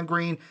 Draymond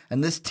Green,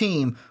 and this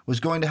team was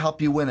going to help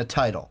you win a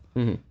title.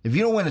 If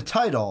you don't win a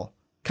title,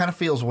 kind of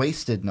feels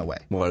wasted in a way.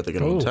 Well, are they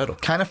going to win a title?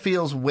 Kind of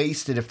feels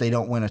wasted if they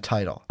don't win a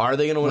title. Are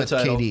they going to win a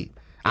title? KD.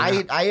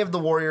 I have the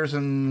Warriors,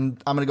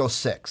 and I'm going to go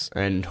 6.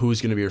 And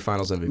who's going to be your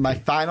finals MVP? My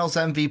finals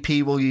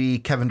MVP will be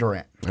Kevin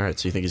Durant. All right,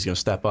 so you think he's going to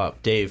step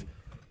up. Dave,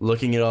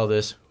 looking at all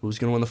this, who's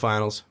going to win the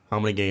finals, how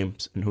many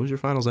games, and who's your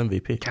finals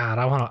MVP? God,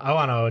 I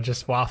want to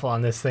just waffle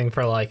on this thing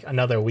for like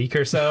another week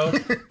or so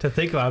to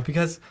think about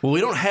because we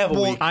don't have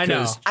a week. I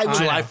know.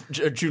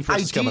 June 1st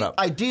is coming up.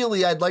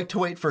 Ideally, I'd like to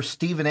wait for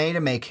Stephen A to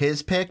make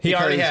his pick. He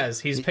already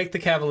has. He's picked the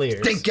Cavaliers.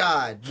 Thank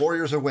God,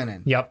 Warriors are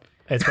winning. Yep.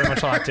 It's pretty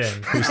much locked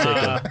in. Who's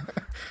taking?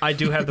 I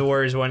do have the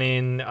Warriors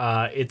winning.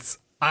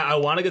 I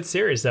want a good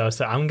series though,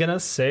 so I'm gonna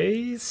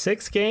say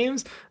 6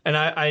 games. And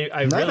I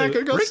really not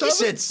gonna go Ricky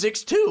 7? said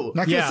 6-2.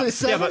 Not gonna say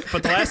 7. Yeah,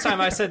 but the last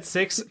time I said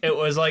 6, it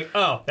was like,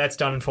 oh, that's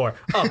done in 4.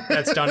 Oh,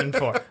 that's done in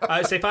 4.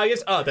 I say 5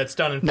 games. Oh, that's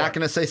done in 4. Not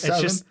gonna say 7.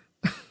 It's just,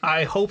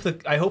 I hope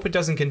it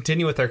doesn't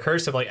continue with their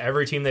curse of like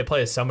every team they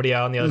play, somebody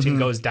out on the other team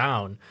goes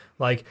down.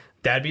 Like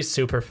that'd be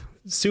super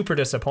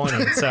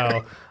disappointing.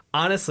 So.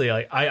 Honestly,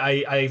 like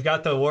I've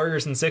got the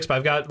Warriors in 6, but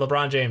I've got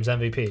LeBron James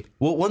MVP.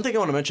 Well, one thing I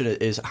want to mention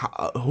is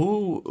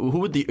who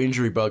would the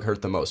injury bug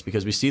hurt the most?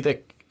 Because we see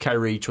that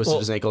Kyrie twisted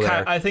his ankle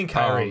there. I think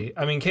Kyrie.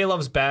 I mean,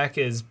 K-Love's back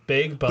is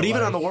big, but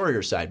even on the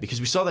Warriors side, because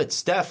we saw that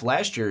Steph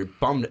last year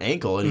bummed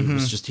ankle and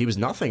he was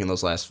nothing in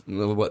those last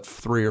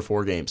 3 or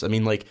 4 games. I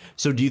mean, like,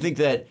 so do you think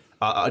that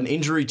an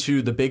injury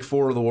to the big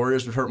 4 of the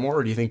Warriors would hurt more,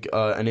 or do you think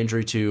an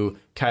injury to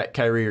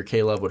Kyrie or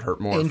K-Love would hurt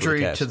more?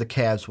 Injury to the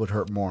Cavs would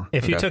hurt more.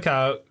 If you took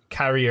out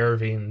Kyrie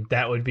Irving,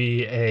 that would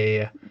be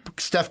a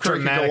Steph Curry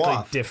dramatically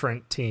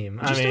different team.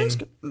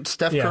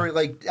 Steph Curry,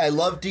 like, I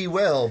love D.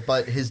 Will,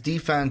 but his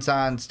defense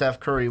on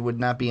Steph Curry would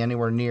not be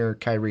anywhere near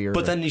Kyrie Irving.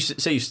 But then you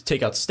say you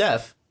take out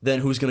Steph,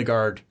 then who's going to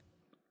guard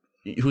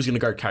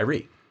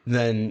Kyrie?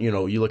 Then,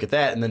 you look at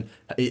that, and then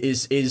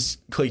is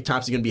Klay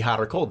Thompson going to be hot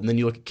or cold? And then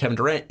you look at Kevin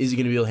Durant, is he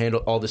going to be able to handle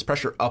all this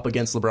pressure up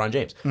against LeBron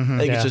James? I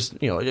think it's just,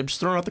 I'm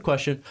just throwing out the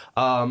question.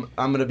 I'm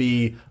going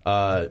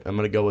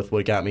to go with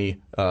what got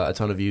me a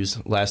ton of views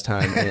last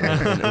time,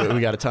 and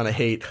we got a ton of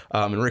hate.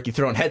 And Ricky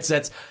throwing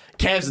headsets.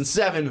 Cavs in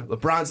 7.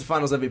 LeBron's the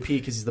finals MVP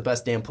because he's the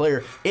best damn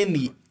player in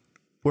the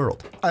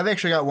world. I've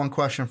actually got one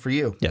question for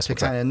you. Yes,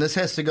 and this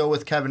has to go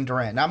with Kevin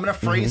Durant. Now, I'm going to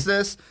phrase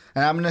this,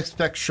 and I'm going to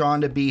expect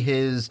Sean to be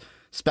his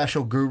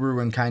special guru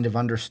and kind of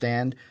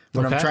understand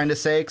what I'm trying to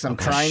say, because I'm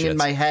trying in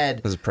my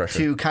head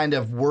to kind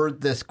of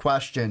word this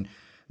question.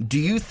 Do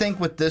you think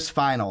with this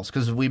finals,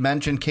 because we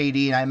mentioned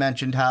KD and I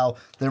mentioned how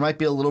there might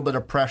be a little bit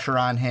of pressure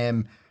on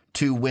him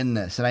to win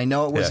this, and I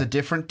know it was a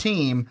different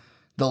team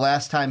the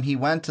last time he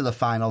went to the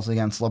finals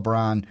against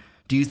LeBron.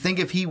 Do you think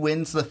if he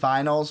wins the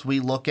finals, we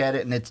look at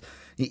it and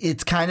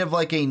it's kind of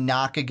like a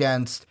knock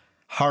against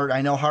Harden?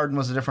 I know Harden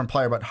was a different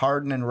player, but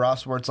Harden and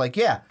Russ, where it's like,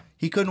 yeah,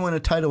 he couldn't win a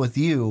title with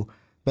you,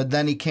 but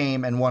then he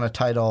came and won a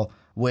title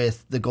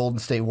with the Golden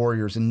State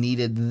Warriors and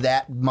needed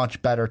that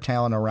much better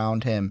talent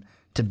around him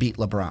to beat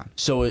LeBron.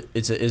 So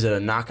is it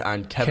a knock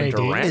on Kevin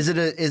Durant? Is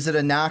it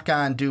a knock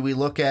on, do we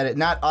look at it,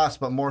 not us,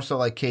 but more so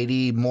like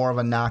KD, more of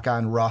a knock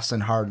on Russ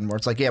and Harden, where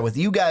it's like, yeah, with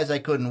you guys I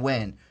couldn't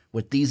win.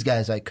 With these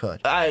guys, I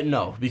could.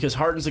 No, because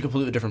Harden's a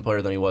completely different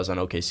player than he was on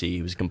OKC.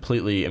 He was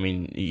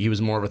completely, he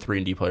was more of a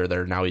 3-and-D player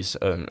there. Now he's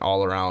an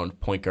all-around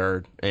point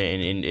guard,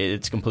 and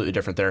it's completely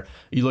different there.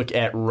 You look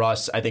at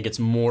Russ, I think it's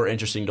more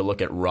interesting to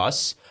look at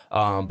Russ,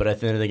 but I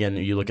think, again,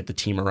 you look at the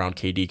team around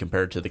KD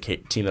compared to the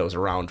team that was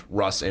around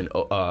Russ and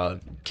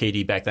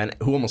KD back then,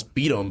 who almost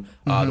beat him.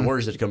 The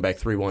Warriors had to come back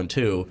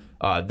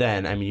 3-1-2.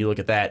 Then, you look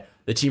at that,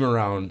 the team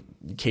around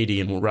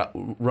KD and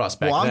Russ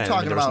back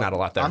then, there was not a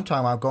lot there. I'm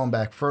talking about going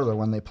back further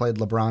when they played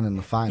LeBron in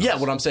the finals. Yeah,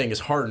 what I'm saying is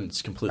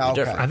Harden's completely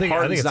different. I think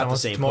Harden's it's not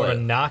almost the same more player. of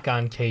a knock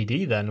on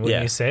KD then,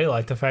 when you say,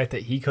 like, the fact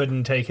that he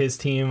couldn't take his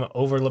team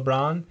over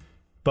LeBron,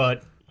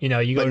 but... you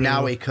go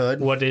now to he could.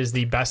 What is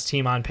the best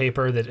team on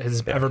paper that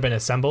has ever been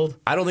assembled?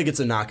 I don't think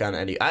it's a knock on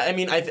any. I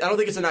don't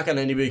think it's a knock on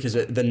anybody because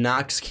the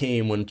knocks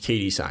came when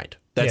KD signed.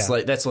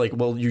 That's like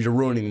well, you're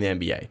ruining the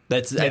NBA.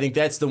 I think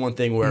that's the one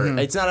thing where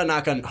it's not a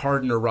knock on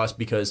Harden or Russ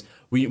because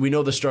we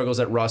know the struggles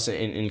that Russ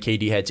and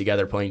KD had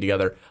together playing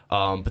together.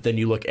 But then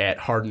you look at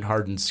Harden.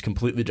 Harden's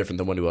completely different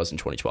than what he was in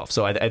 2012.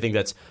 So I think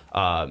that's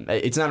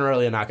it's not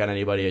really a knock on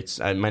anybody. It's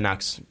my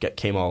knocks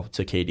came all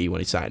to KD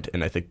when he signed,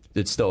 and I think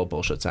it's still a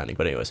bullshit signing.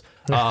 But anyways,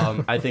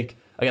 I think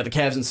I got the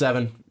Cavs in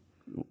 7.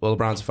 Well,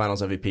 LeBron's the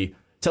Finals MVP.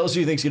 Tell us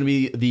who you think is going to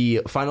be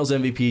the Finals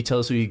MVP. Tell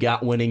us who you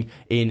got winning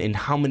in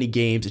how many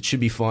games. It should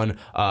be fun.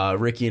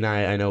 Ricky and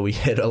I know we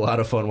had a lot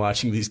of fun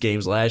watching these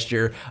games last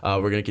year. We're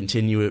going to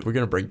continue it. We're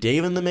going to bring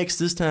Dave in the mix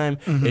this time.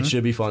 It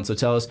should be fun. So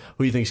tell us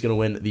who you think is going to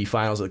win the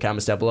Finals in the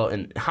comments down below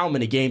and how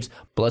many games.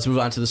 But let's move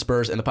on to the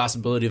Spurs and the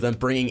possibility of them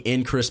bringing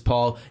in Chris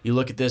Paul. You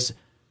look at this.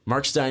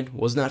 Mark Stein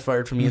was not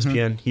fired from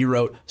ESPN. He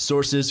wrote,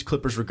 sources,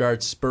 Clippers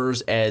regard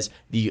Spurs as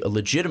the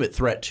legitimate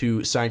threat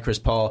to sign Chris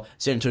Paul.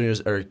 San Antonio's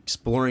are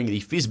exploring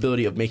the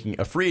feasibility of making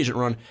a free agent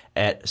run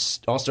at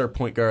all-star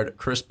point guard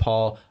Chris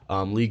Paul.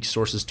 League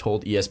sources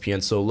told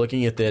ESPN. So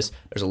looking at this,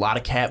 there's a lot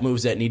of cap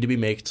moves that need to be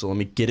made. So let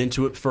me get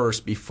into it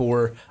first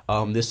before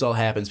this all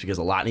happens because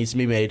a lot needs to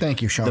be made.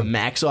 Thank you, Sean. The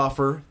max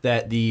offer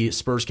that the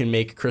Spurs can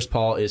make Chris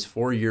Paul is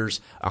 4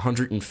 years,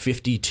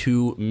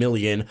 $152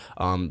 million.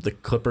 The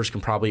Clippers can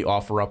probably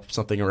offer up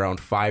something around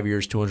 5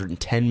 years,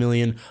 $210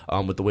 million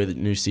with the way the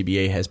new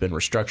CBA has been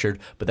restructured.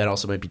 But that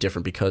also might be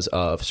different because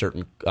of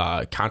certain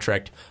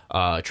contract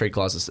trade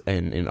clauses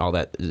and all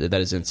that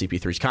is in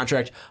CP3's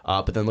contract.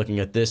 But then looking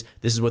at this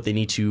is what they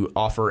need to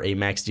offer a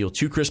max deal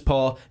to Chris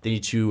Paul. They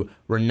need to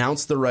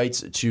renounce the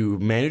rights to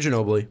Manu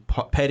Ginobili,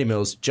 Patty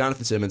Mills,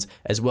 Jonathan Simmons,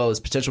 as well as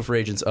potential free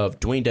agents of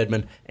Dwayne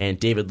Dedmon and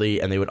David Lee.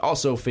 And they would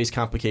also face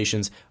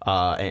complications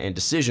and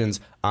decisions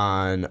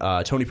on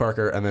Tony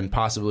Parker and then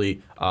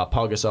possibly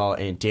Paul Gasol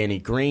and Danny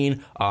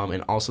Green.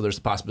 And also there's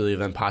the possibility of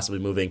them possibly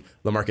moving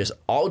LaMarcus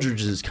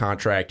Aldridge's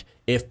contract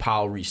if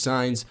Powell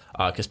resigns,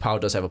 because Powell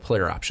does have a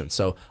player option.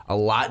 So a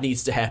lot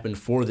needs to happen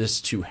for this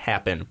to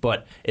happen.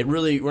 But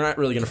we're not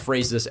really going to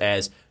phrase this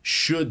as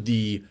should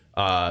the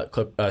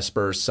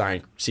Spurs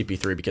sign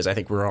CP3, because I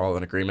think we're all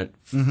in agreement.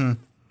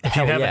 If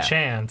you have a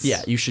chance.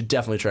 Yeah, you should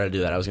definitely try to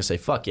do that. I was going to say,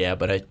 fuck yeah,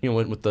 but I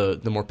went with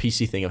the more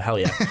PC thing of hell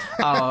yeah.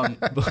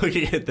 But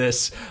looking at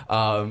this,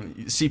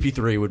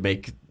 CP3 would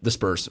make the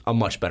Spurs a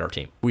much better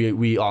team.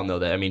 We all know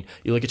that. I mean,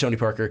 you look at Tony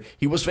Parker,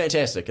 he was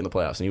fantastic in the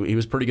playoffs, and he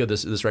was pretty good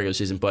this regular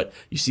season, but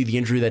you see the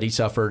injury that he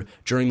suffered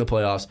during the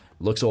playoffs,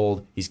 looks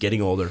old, he's getting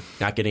older,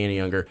 not getting any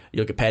younger. You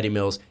look at Patty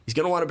Mills, he's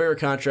going to want a bigger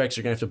contract, so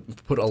you're going to have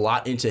to put a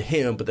lot into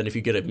him, but then if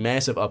you get a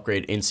massive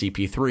upgrade in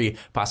CP3,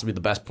 possibly the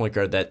best point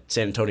guard that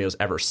San Antonio's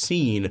ever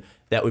seen,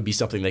 that would be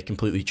something that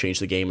completely changed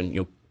the game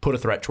and put a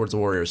threat towards the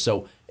Warriors.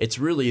 So it's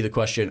really the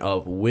question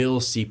of will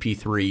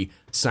CP3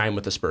 sign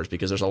with the Spurs,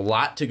 because there's a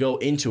lot to go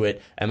into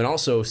it, and then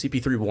also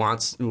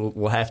CP3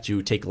 will have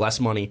to take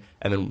less money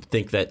and then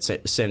think that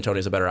San Antonio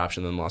is a better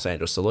option than Los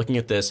Angeles. So looking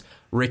at this,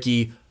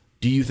 Ricky,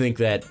 do you think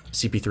that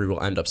CP3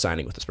 will end up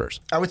signing with the Spurs?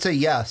 I would say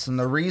yes, and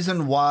the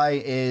reason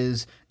why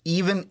is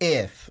even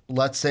if,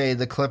 let's say,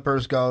 the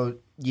Clippers go,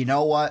 you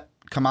know what,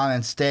 come on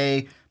and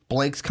stay,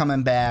 Blake's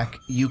coming back,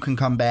 you can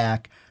come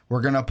back,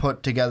 we're going to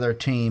put together a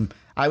team,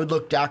 I would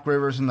look Doc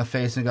Rivers in the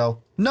face and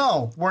go,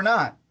 no, we're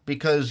not,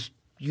 because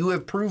you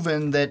have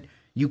proven that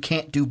you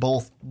can't do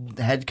both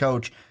head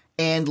coach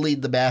and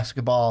lead the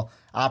basketball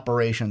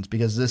operations,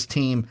 because this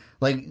team,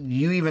 like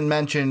you even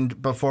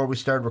mentioned before we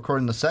started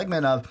recording the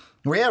segment of,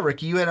 well, yeah,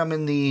 Ricky, you had them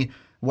in the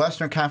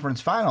Western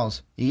Conference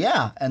Finals.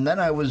 Yeah, and then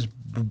I was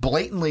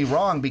blatantly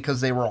wrong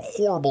because they were a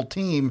horrible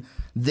team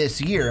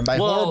this year. And by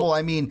horrible,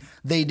 I mean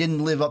they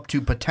didn't live up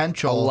to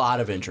potential. A lot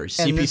of injuries.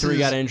 CP3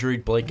 got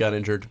injured, Blake got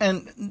injured.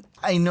 And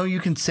I know you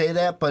can say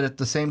that, but at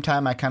the same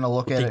time, I kind of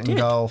look at it and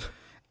go,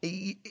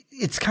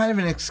 it's kind of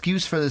an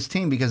excuse for this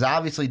team, because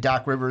obviously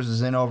Doc Rivers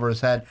is in over his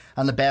head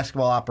on the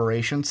basketball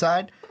operations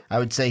side. I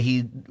would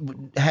say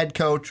head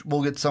coach,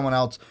 will get someone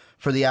else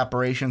for the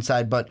operation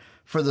side. But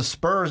for the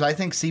Spurs, I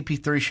think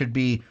CP3 should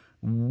be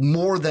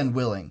more than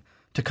willing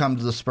to come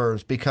to the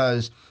Spurs,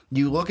 because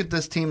you look at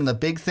this team, and the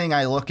big thing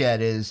I look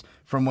at is,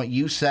 from what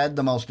you said,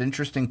 the most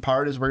interesting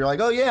part is where you're like,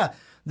 oh yeah,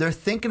 they're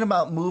thinking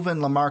about moving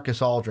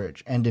LaMarcus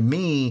Aldridge. And to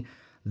me,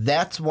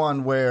 that's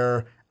one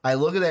where I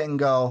look at it and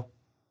go,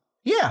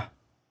 yeah,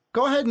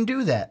 go ahead and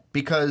do that.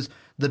 Because what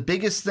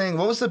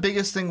was the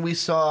biggest thing we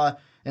saw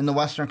in the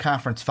Western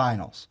Conference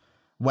Finals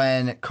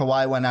when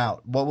Kawhi went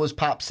out? What was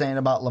Pop saying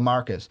about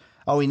LaMarcus?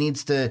 Oh, he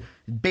needs to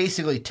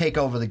basically take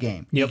over the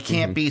game. Yep. He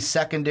can't be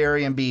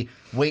secondary and be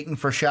waiting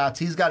for shots.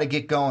 He's got to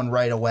get going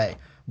right away.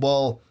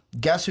 Well,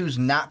 guess who's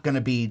not going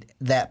to be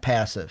that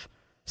passive?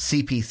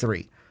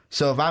 CP3.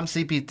 So if I'm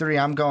CP3,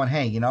 I'm going,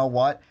 hey, you know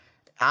what?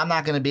 I'm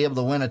not going to be able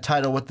to win a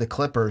title with the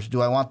Clippers.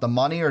 Do I want the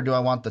money or do I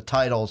want the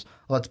titles?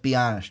 Let's be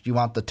honest. You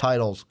want the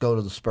titles, go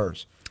to the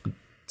Spurs.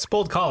 It's a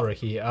bold call,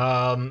 Ricky.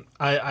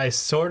 I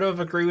sort of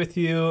agree with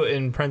you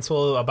in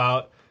principle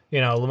about,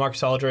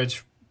 LaMarcus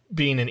Aldridge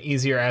being an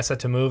easier asset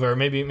to move, or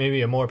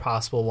maybe a more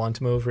possible one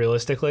to move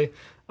realistically.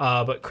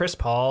 But Chris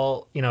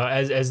Paul,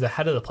 as the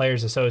head of the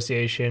Players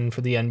Association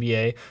for the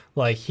NBA,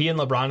 like he and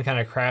LeBron kind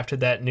of crafted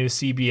that new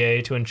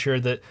CBA to ensure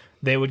that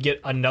they would get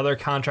another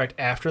contract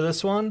after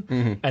this one.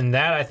 Mm-hmm. And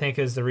that, I think,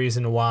 is the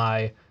reason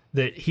why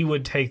that he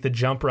would take the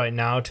jump right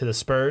now to the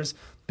Spurs,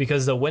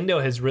 because the window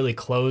has really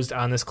closed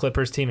on this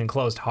Clippers team and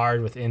closed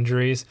hard with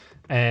injuries.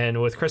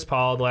 And with Chris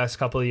Paul the last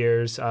couple of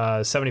years,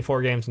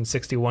 74 games and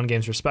 61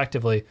 games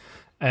respectively.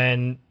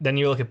 And then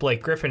you look at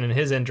Blake Griffin and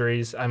his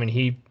injuries. I mean,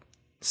 he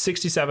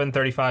 67,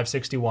 35,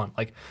 61.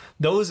 Like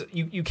those,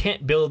 you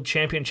can't build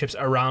championships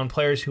around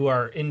players who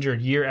are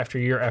injured year after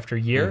year after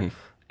year. Mm-hmm.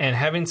 And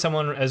having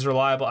someone as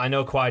reliable, I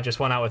know Kawhi just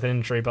went out with an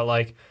injury, but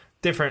like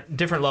different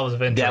levels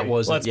of injury. That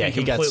was, let's be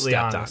completely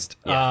honest.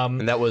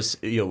 And that was,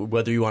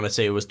 whether you want to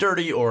say it was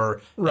dirty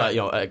or right.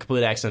 A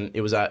complete accident,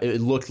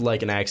 it looked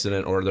like an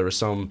accident, or there was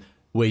some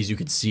ways you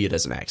could see it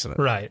as an accident.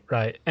 Right.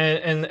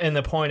 And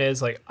the point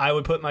is, like, I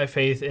would put my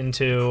faith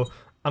into,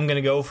 I'm going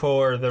to go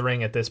for the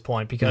ring at this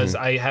point because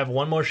I have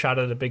one more shot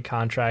at a big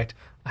contract.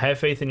 I have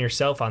faith in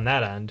yourself on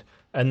that end,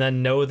 and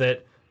then know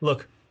that,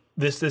 look,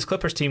 this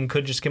Clippers team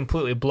could just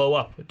completely blow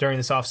up during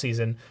this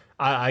offseason.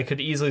 I could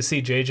easily see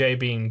JJ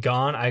being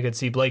gone. I could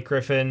see Blake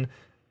Griffin.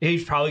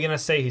 He's probably going to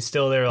say he's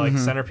still there, like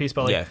centerpiece,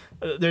 but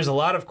there's a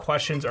lot of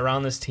questions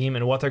around this team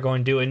and what they're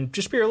going to do, and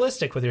just be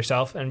realistic with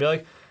yourself and be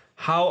like,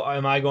 how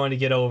am I going to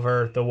get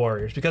over the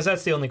Warriors? Because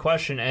that's the only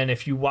question. And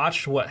if you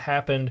watched what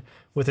happened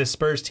with the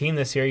Spurs team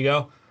this year, you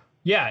go,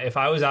 yeah, if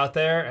I was out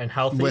there and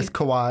healthy with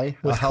Kawhi,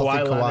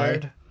 Kawhi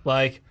Leonard,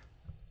 like,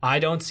 I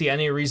don't see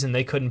any reason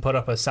they couldn't put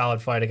up a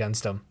solid fight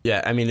against him.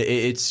 Yeah, I mean,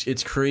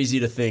 it's crazy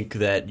to think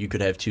that you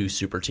could have two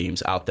super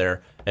teams out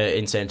there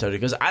in San Antonio,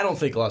 because I don't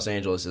think Los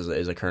Angeles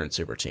is a current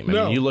super team. I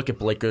mean, you look at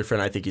Blake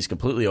Griffin, I think he's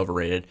completely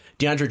overrated.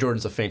 DeAndre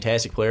Jordan's a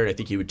fantastic player, and I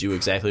think he would do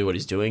exactly what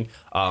he's doing,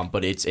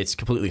 but it's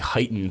completely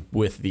heightened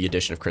with the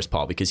addition of Chris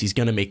Paul, because he's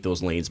going to make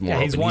those lanes more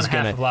open. He's one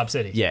half of Lob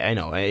City. Yeah, I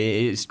know.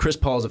 Chris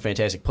Paul is a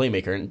fantastic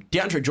playmaker, and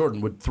DeAndre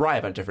Jordan would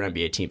thrive on different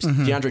NBA teams.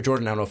 DeAndre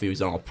Jordan, I don't know if he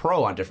was an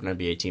all-pro on different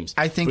NBA teams.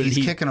 I think he's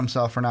kicking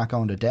himself for not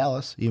going to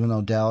Dallas, even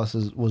though Dallas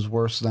was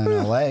worse than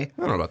LA. I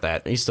don't know about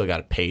that. He's still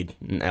got paid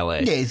in LA.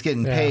 Yeah, he's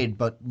getting paid,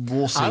 but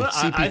we'll see.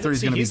 CP3 is going to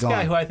be gone. He's a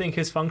guy who I think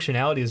his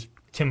functionality is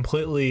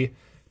completely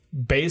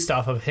based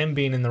off of him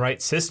being in the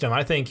right system.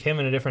 I think him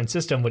in a different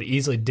system would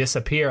easily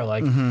disappear.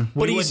 Like we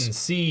wouldn't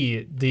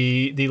see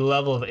the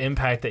level of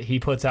impact that he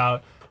puts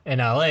out in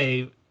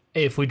LA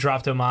if we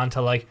dropped him onto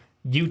like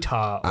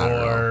Utah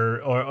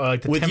or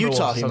like the with Timberwolves.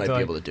 Utah, he might be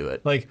able to do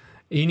it. Like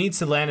he needs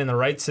to land in the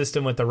right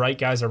system with the right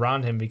guys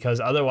around him, because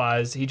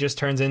otherwise he just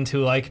turns into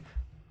like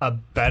a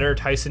better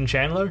Tyson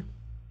Chandler.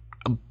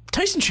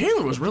 Tyson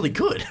Chandler was really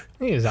good.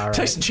 He was all right.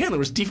 Tyson Chandler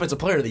was Defensive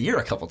Player of the Year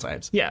a couple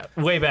times. Yeah,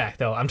 way back,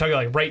 though. I'm talking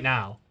like right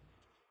now.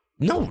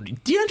 No,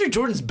 DeAndre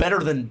Jordan's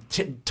better than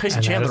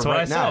Tyson Chandler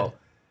right now.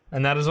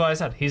 And that is what I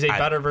said. He's a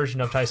better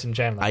version of Tyson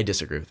Chandler. I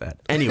disagree with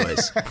that.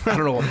 Anyways, I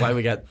don't know why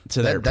we got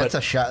to there. That's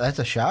a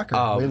shocker.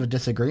 We have a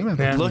disagreement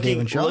between Dave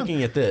and Sean.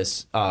 Looking at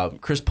this,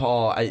 Chris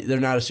Paul, they're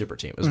not a super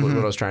team, is what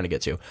I was trying to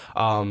get to.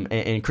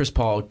 And Chris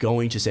Paul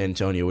going to San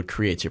Antonio would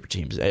create super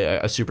teams,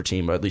 a super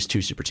team, or at least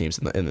two super teams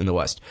in the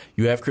West.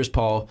 You have Chris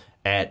Paul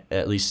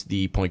at least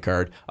the point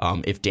guard.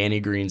 If Danny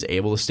Green's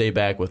able to stay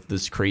back with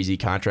this crazy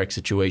contract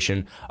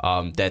situation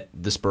that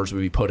the Spurs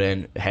would be put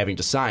in, having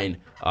to sign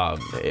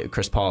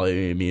Chris Paul,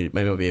 it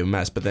might be a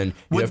mess. But then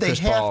would they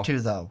have to,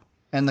 though?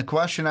 And the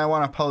question I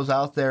want to pose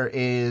out there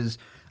is,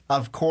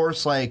 of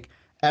course, like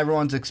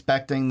everyone's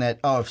expecting that,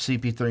 if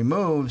CP3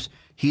 moves,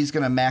 he's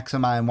going to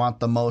maximize and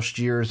want the most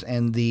years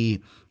and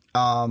the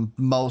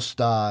most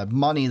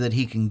money that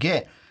he can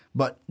get.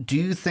 But do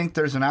you think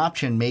there's an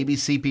option? Maybe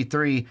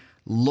CP3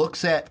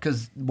 looks at,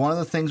 because one of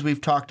the things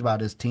we've talked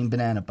about is Team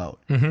Banana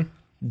Boat.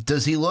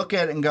 Does he look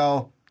at it and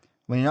go,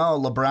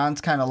 well,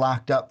 LeBron's kind of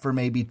locked up for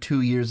maybe 2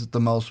 years at the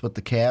most with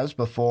the Cavs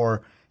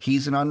before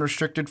he's an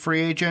unrestricted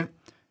free agent?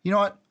 You know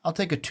what? I'll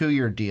take a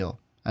 2-year deal.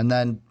 And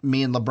then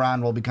me and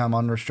LeBron will become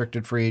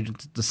unrestricted free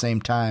agents at the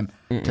same time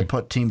to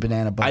put Team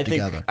Banana Boat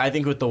together. I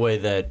think with the way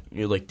that,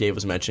 like Dave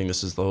was mentioning,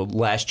 this is the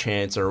last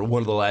chance, or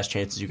one of the last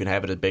chances you can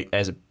have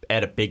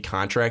at a big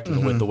contract,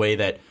 and with the way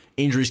that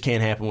injuries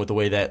can't happen, with the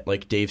way that,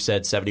 like Dave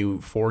said,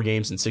 74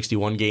 games and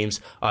 61 games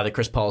that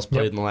Chris Paul has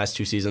played in the last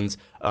 2 seasons.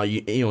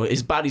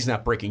 His body's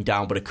not breaking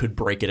down, but it could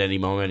break at any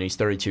moment. He's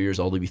 32 years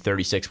old. He'll be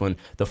 36 when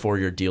the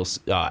 4-year deal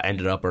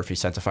ended up, or if he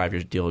sent a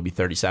 5-year deal, he'll be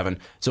 37.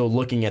 So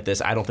looking at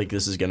this, I don't think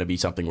this is going to be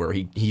something where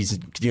he's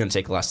going to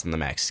take less than the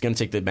max. He's going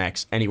to take the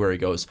max anywhere he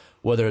goes,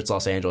 whether it's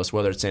Los Angeles,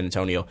 whether it's San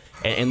Antonio.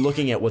 And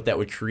looking at what that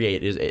would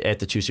create is at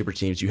the two super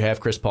teams, you have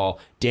Chris Paul,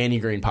 Danny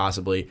Green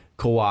possibly,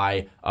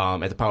 Kawhi.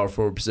 At the power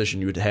forward position,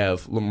 you would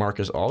have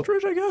LaMarcus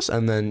Aldridge, I guess,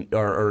 and then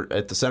or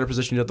at the center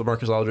position, you have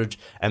LaMarcus Aldridge,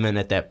 and then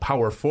at that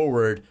power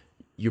forward,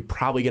 you're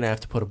probably going to have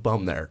to put a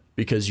bum there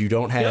because you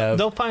don't have... Yeah,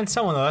 they'll find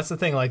someone, though. That's the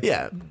thing.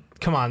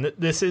 Come on,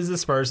 this is the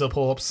Spurs. They'll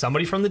pull up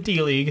somebody from the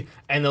D League,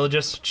 and they'll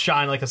just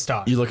shine like a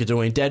star. You look at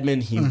Dwayne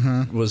Dedman; he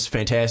was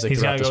fantastic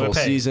throughout this whole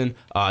season.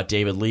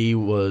 David Lee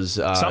was...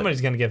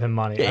 Somebody's going to give him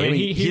money. Yeah,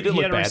 he had a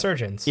bad.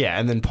 resurgence. Yeah,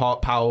 and then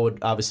Powell would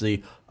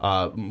obviously...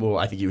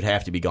 I think he would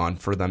have to be gone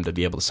for them to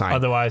be able to sign.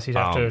 Otherwise, he'd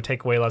have to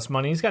take way less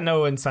money. He's got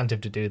no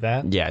incentive to do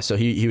that. Yeah, so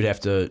he would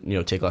have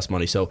to take less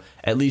money. So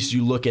at least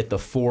you look at the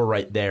four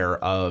right there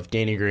of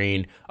Danny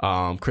Green,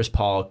 Chris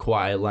Paul,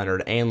 Kawhi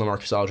Leonard, and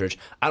LaMarcus Aldridge.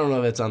 I don't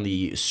know if it's on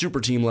the super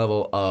team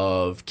level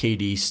of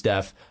KD,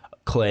 Steph,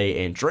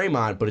 Clay, and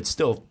Draymond, but it's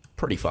still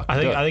pretty fucking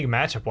good. I think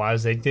matchup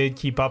wise, they did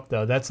keep up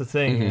though. That's the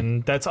thing,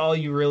 and that's all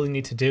you really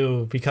need to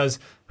do because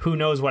who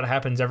knows what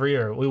happens every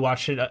year. We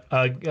watched it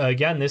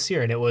again this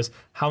year, and it was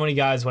how many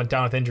guys went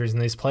down with injuries in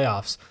these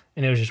playoffs,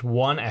 and it was just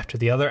one after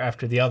the other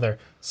after the other.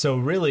 So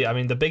really, I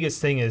mean, the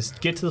biggest thing is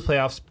get to the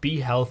playoffs, be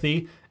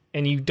healthy,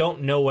 and you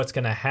don't know what's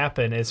going to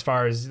happen as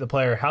far as the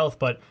player health,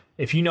 but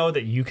if you know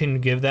that you can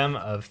give them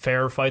a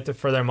fair fight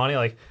for their money,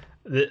 like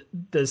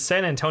the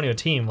San Antonio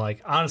team,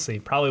 like honestly,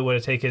 probably would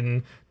have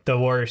taken the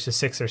Warriors to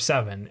 6 or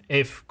 7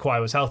 if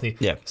Kawhi was healthy.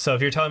 Yeah. So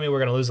if you're telling me we're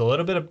going to lose a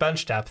little bit of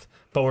bench depth,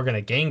 but we're going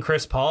to gain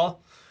Chris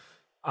Paul,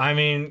 I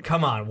mean,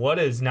 come on, what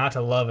is not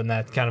to love in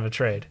that kind of a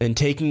trade? And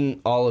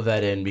taking all of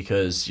that in,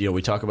 because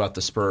we talk about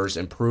the Spurs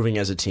improving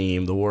as a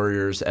team, the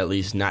Warriors at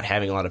least not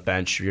having a lot of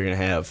bench. You're going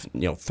to have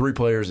 3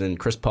 players in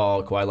Chris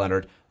Paul, Kawhi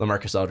Leonard,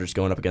 LaMarcus Aldridge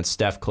going up against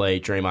Steph, Clay,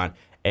 Draymond,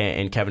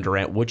 and Kevin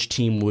Durant. Which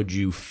team would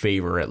you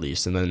favor at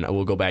least? And then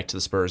we'll go back to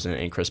the Spurs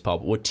and Chris Paul.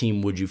 But what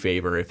team would you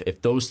favor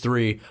if those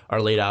 3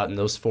 are laid out and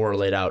those 4 are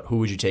laid out? Who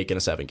would you take in a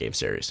 7-game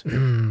series?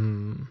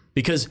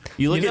 Because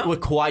you look at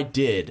what Kawhi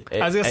did.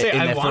 I was gonna say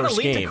I want to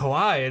lead game. to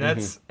Kawhi,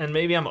 and and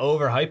maybe I'm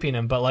overhyping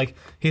him, but like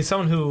he's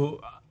someone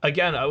who.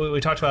 Again, we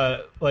talked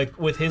about like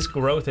with his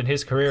growth in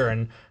his career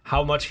and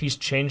how much he's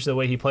changed the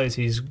way he plays.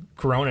 He's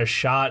grown a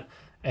shot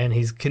and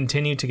he's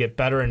continued to get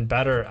better and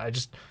better.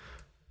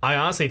 I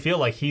honestly feel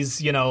like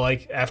he's,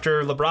 like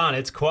after LeBron,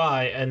 it's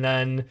Kawhi and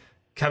then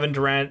Kevin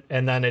Durant,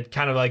 and then it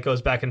kind of like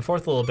goes back and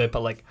forth a little bit.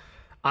 But like,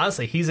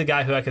 honestly, he's a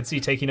guy who I could see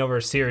taking over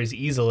a series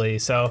easily.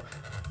 So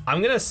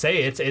I'm going to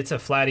say it's a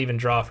flat even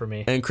draw for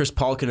me. And Chris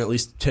Paul can at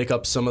least take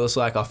up some of the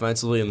slack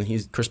offensively,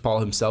 and Chris Paul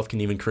himself can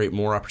even create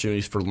more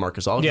opportunities for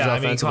LaMarcus Aldridge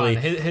offensively.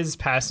 Come on. His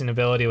passing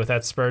ability with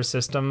that Spurs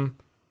system,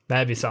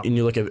 that'd be something. And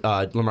you look at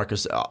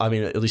LaMarcus,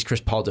 at least Chris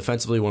Paul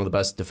defensively, one of the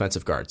best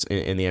defensive guards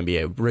in the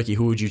NBA. Ricky,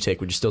 who would you take?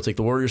 Would you still take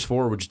the Warriors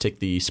 4, or would you take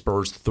the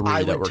Spurs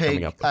 3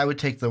 coming up? I would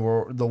take the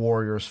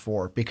Warriors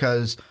 4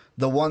 because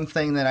the one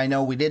thing that I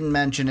know we didn't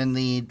mention in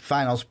the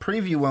finals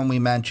preview when we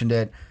mentioned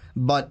it,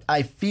 but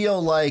I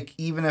feel like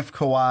even if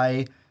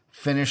Kawhi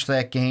finished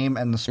that game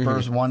and the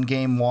Spurs won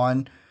game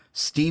 1,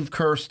 Steve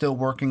Kerr still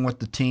working with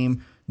the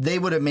team, they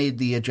would have made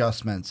the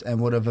adjustments and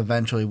would have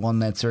eventually won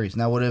that series.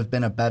 Now, would it have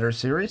been a better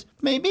series?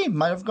 Maybe.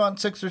 Might have gone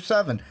 6 or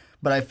 7.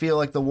 But I feel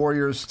like the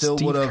Warriors still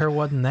would have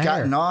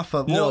gotten off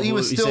of... Well, he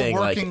was still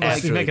working...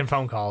 He's making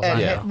phone calls.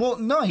 Well,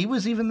 no, he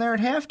was even there at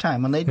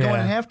halftime. When they'd go in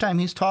at halftime,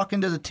 he's talking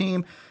to the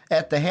team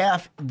at the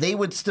half. They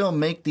would still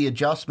make the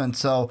adjustments.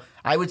 So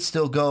I would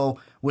still go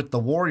with the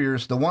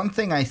Warriors. The one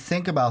thing I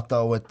think about,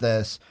 though, with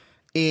this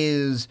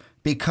is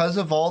because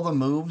of all the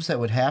moves that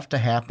would have to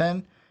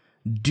happen...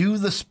 Do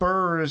the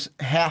Spurs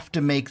have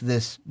to make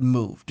this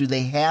move? Do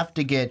they have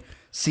to get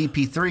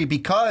CP3?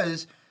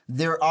 Because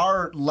there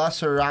are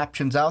lesser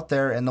options out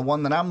there, and the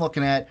one that I'm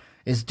looking at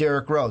is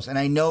Derrick Rose. And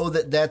I know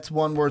that that's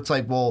one where it's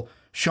like, well,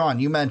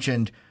 Sean, you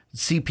mentioned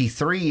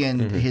CP3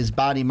 and his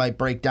body might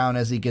break down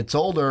as he gets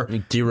older.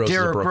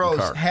 Derrick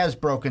Rose has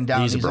broken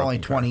down. He's only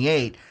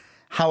 28.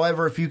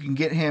 However, if you can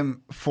get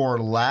him for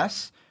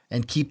less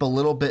and keep a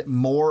little bit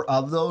more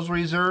of those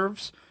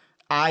reserves...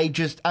 I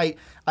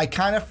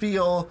kind of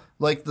feel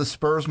like the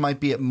Spurs might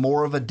be at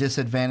more of a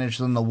disadvantage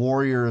than the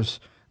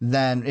Warriors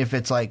than if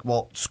it's like,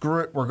 well, screw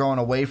it, we're going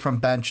away from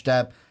bench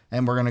depth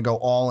and we're going to go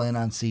all in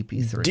on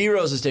CP3. D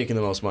Rose is taking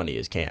the most money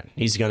he can.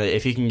 He's gonna,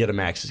 if he can get a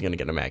max, he's going to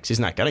get a max. He's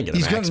not going to get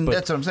a max.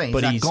 That's what I'm saying.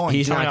 But he's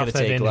not going to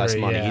take less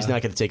money. Yeah. He's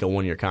not going to take a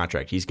 1-year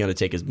contract. He's going to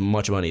take as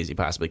much money as he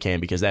possibly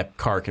can because that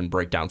car can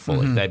break down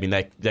fully. I mean,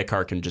 that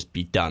car can just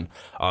be done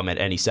at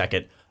any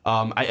second.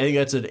 I think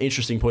that's an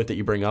interesting point that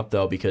you bring up,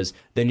 though, because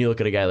then you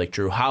look at a guy like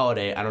Drew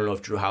Holiday. I don't know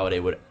if Drew Holiday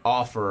would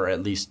offer,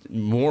 at least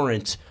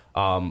warrant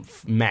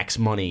max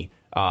money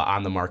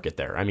on the market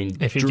there. I mean,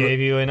 if he gave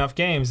you enough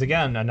games,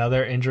 again,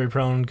 another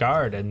injury-prone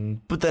guard.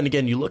 But then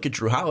again, you look at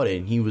Drew Holiday,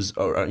 and he was,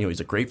 he's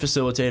a great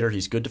facilitator.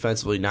 He's good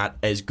defensively, not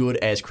as good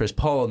as Chris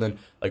Paul. And then,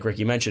 like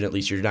Ricky mentioned, at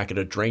least you're not going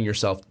to drain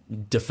yourself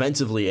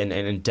defensively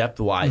and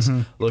depth-wise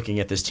looking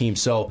at this team.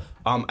 So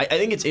I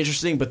think it's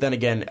interesting, but then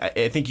again,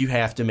 I think you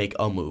have to make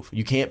a move.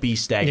 You can't be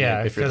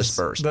stagnant if you're the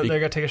Spurs. They're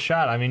going to take a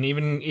shot. I mean,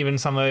 even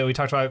somebody we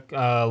talked about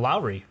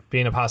Lowry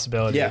being a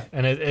possibility. Yeah.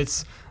 And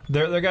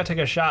they're going to take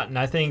a shot, and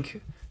I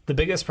think the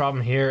biggest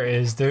problem here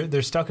is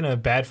they're stuck in a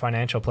bad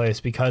financial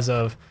place because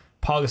of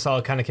Paul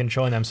Gasol kind of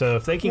controlling them. So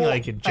if they can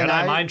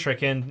Jedi mind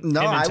trick him into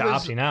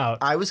opting out.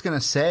 I was going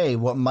to say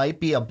what might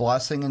be a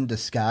blessing in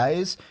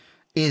disguise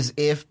is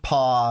if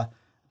Paul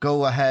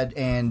go ahead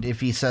and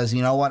if he says,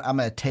 you know what, I'm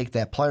going to take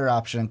that player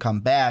option and come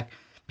back,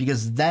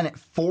 because then it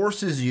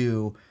forces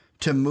you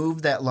to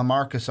move that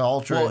LaMarcus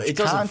Aldridge contract. Well, it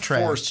doesn't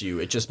force you.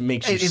 It just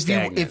makes you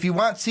stagnant. If you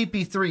want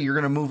CP3, you're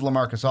going to move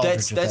LaMarcus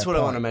Aldridge. That's what I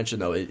want to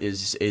mention, though,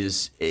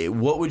 is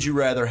what would you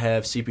rather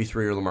have, CP3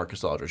 or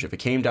LaMarcus Aldridge? If it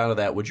came down to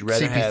that, would you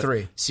rather have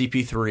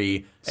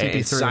CP3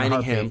 and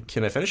signing him?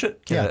 Can I finish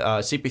it?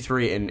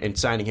 CP3 and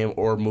signing him,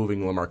 or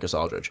moving LaMarcus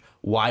Aldridge?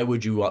 Why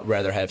would you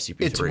rather have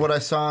CP3? It's what I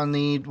saw in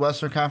the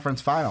Western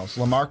Conference Finals.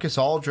 LaMarcus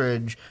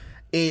Aldridge,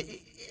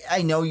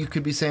 I know you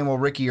could be saying, well,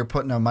 Ricky, you're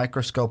putting a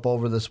microscope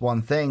over this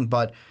one thing,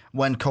 but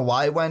when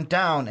Kawhi went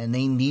down and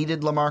they needed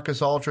LaMarcus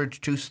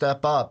Aldridge to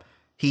step up,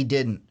 he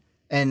didn't.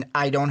 And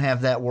I don't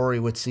have that worry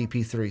with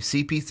CP3.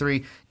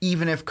 CP3,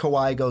 even if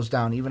Kawhi goes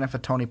down, even if a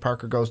Tony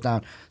Parker goes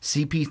down,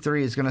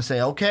 CP3 is going to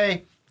say,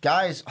 okay,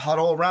 guys,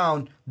 huddle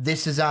around.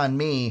 This is on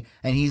me,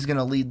 and he's going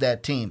to lead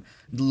that team.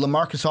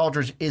 LaMarcus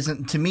Aldridge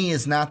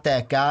is not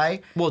that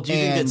guy. Well, do you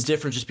think that's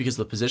different just because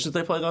of the positions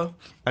they play, though?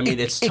 I mean,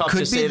 it's tough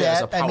to say that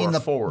as a power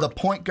forward. The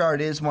point guard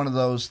is one of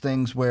those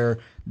things where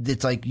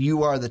it's like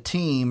you are the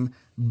team,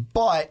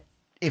 but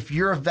if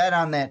you're a vet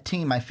on that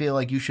team, I feel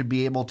like you should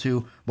be able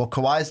to, well,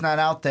 Kawhi's not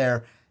out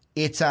there,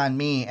 it's on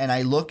me. And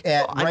I look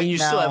at you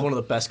still have one of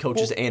the best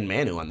coaches and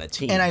Manu on that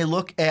team. And I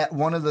look at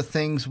one of the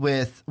things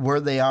with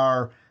where they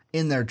are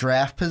in their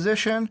draft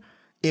position.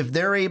 If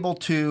they're able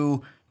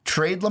to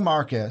trade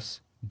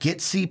LaMarcus, get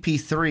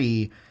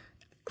CP3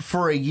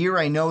 for a year,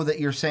 I know that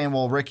you're saying,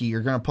 well, Ricky,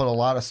 you're going to put a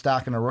lot of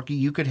stock in a rookie.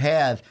 You could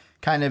have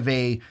kind of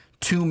a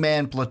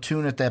two-man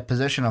platoon at that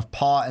position of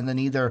Paul, and then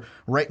either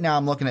right now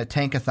I'm looking at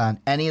Tankathon,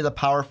 any of the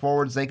power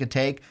forwards they could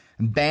take.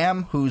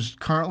 Bam, who's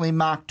currently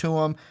mocked to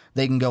him,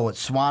 they can go at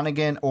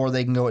Swanigan or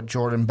they can go at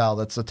Jordan Bell.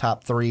 That's the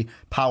top three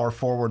power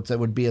forwards that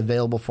would be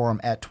available for him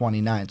at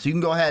 29. So you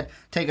can go ahead,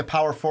 take a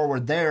power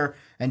forward there,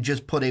 and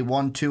just put a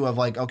 1-2 of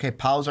like, okay,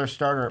 Powell's our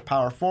starter at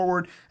power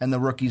forward, and the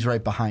rookie's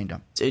right behind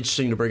him. It's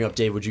interesting to bring up,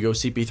 Dave. Would you go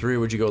CP3 or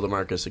would you go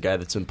LaMarcus, a guy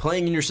that's been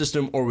playing in your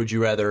system, or would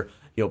you rather,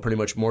 pretty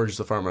much mortgage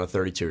the farm on a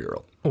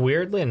 32-year-old?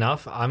 Weirdly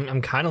enough,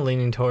 I'm kind of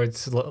leaning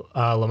towards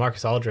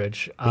LaMarcus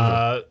Aldridge.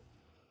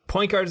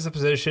 Point guard is a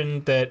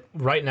position that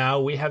right now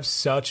we have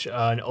such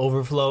an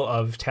overflow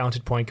of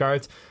talented point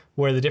guards,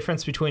 where the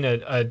difference between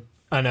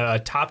a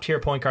top-tier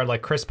point guard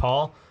like Chris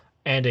Paul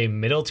and a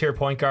middle-tier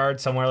point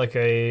guard, somewhere like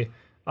a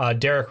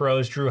Derrick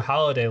Rose, Drew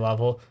Holiday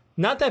level,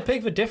 not that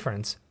big of a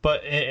difference.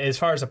 But as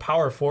far as a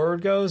power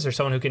forward goes, or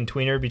someone who can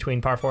tweener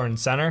between power forward and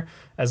center,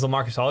 as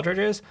LaMarcus Aldridge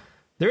is,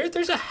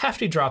 there's a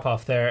hefty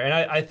drop-off there. And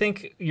I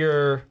think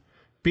you're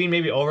being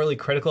maybe overly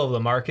critical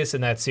of LaMarcus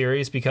in that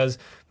series, because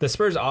the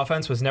Spurs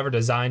offense was never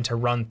designed to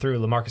run through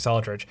LaMarcus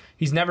Aldridge.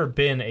 He's never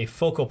been a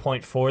focal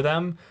point for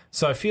them.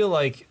 So I feel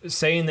like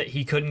saying that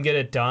he couldn't get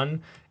it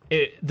done,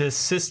 the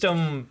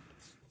system,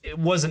 it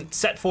wasn't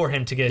set for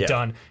him to get it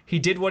done. He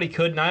did what he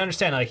could, and I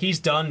understand, like, he's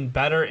done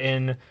better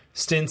in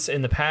stints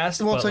in the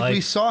past. Well, it's like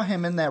we saw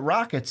him in that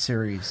Rockets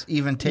series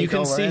even take over.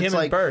 You can see him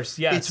in bursts,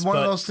 yes. It's one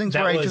of those things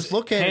where I just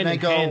look at it and I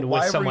go,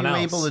 why were you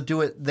able to do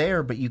it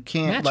there, but you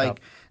can't,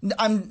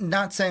 I'm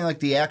not saying like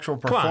the actual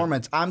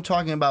performance. I'm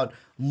talking about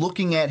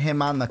looking at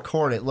him on the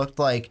court. It looked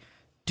like,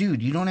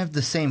 dude, you don't have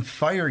the same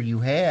fire you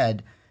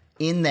had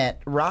in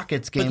that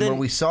Rockets game where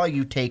we saw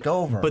you take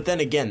over. But then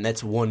again,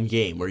 that's one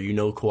game where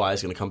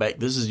Kawhi's going to come back.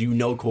 This is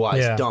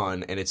Kawhi's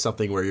done, and it's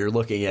something where you're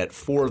looking at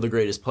four of the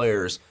greatest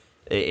players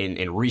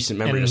in recent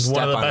memory to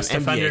step on an NBA court. One of the best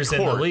defenders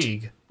in the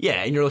league.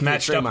 Yeah, and you're looking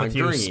at Draymond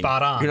Green.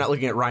 Spot on. You're not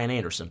looking at Ryan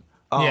Anderson.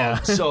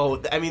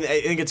 So, I mean,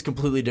 I think it's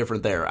completely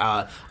different there.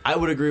 I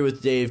would agree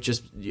with Dave.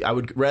 I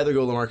would rather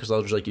go LaMarcus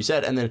Aldridge, like you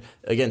said. And then,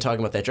 again, talking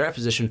about that draft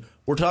position,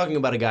 we're talking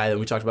about a guy that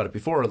we talked about it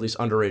before, at least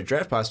underrated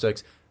draft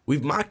prospects.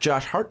 We've mocked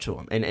Josh Hart to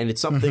him, and it's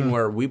something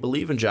where we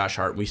believe in Josh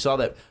Hart. We saw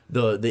that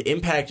the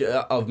impact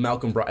of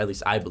Malcolm Brogdon, at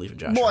least I believe in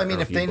Josh Hart. Well, I mean,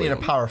 if they need a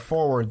power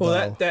forward,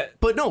 though.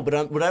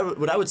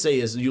 What I would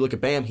say is, you look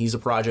at Bam, he's a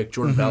project.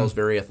 Jordan Bell is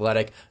very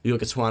athletic. You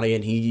look at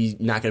Swanigan, he's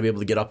not going to be able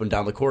to get up and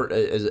down the court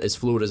as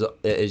fluid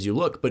as you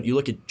look. But you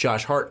look at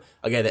Josh Hart,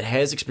 a guy that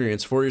has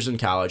experience, 4 years in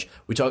college.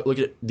 Look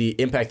at the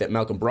impact that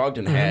Malcolm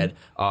Brogdon had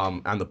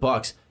on the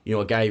Bucks.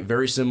 a guy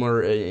very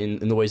similar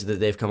in the ways that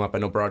they've come up. I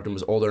know Brogdon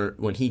was older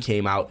when he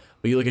came out,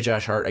 but you look at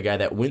Josh Hart, a guy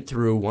that went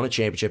through, won a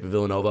championship at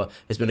Villanova,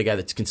 has been a guy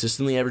that's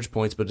consistently averaged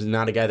points, but is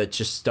not a guy that's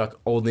just stuck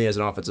only as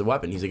an offensive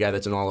weapon. He's a guy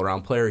that's an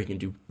all-around player. He can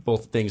do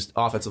both things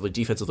offensively,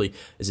 defensively,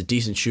 is a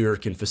decent shooter,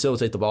 can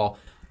facilitate the ball.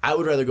 I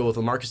would rather go with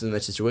LaMarcus in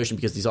that situation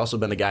because he's also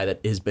been a guy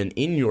that has been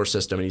in your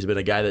system, and he's been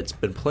a guy that's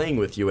been playing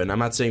with you. And I'm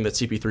not saying that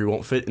CP3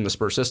 won't fit in the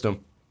Spurs system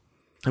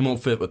and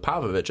won't fit with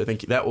Popovich. I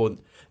think that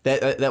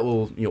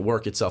will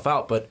work itself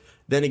out. But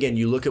then again,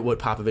 you look at what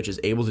Popovich is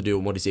able to do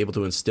and what he's able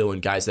to instill in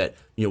guys that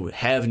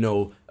have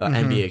no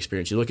NBA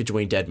experience. You look at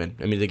Dwayne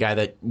Dedmon. I mean, the guy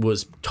that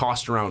was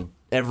tossed around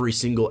every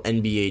single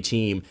NBA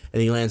team,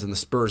 and he lands on the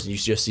Spurs, and you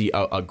just see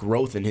a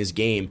growth in his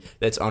game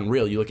that's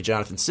unreal. You look at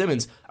Jonathan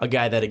Simmons, a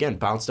guy that, again,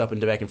 bounced up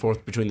and back and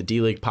forth between the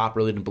D-League. Pop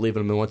really didn't believe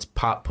in him, and once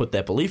Pop put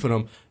that belief in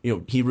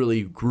him, he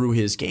really grew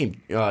his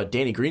game.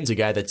 Danny Green's a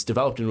guy that's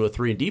developed into a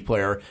 3-and-D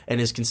player and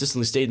has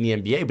consistently stayed in the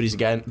NBA, but he's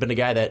been a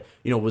guy that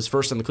was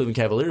first on the Cleveland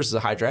Cavaliers as a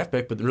high draft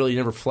pick, but really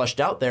never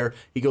fleshed out there.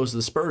 He goes to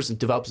the Spurs and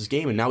develops his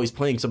game, and now he's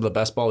playing some of the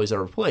best ball he's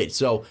ever played.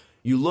 So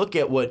you look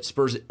at what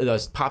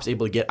Pop's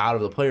able to get out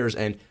of the players,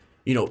 and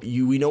we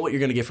know what you're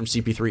going to get from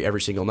CP3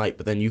 every single night,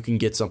 but then you can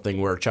get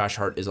something where Josh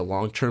Hart is a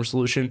long-term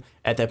solution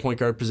at that point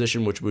guard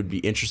position, which would be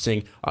interesting.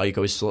 You can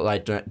always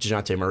slide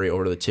DeJounte Murray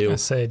over to the 2. I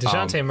say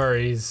DeJounte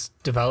Murray's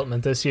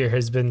development this year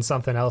has been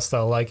something else,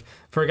 though. Like,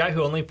 for a guy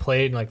who only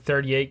played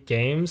 38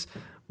 games,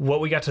 what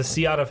we got to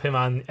see out of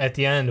him at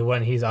the end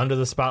when he's under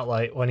the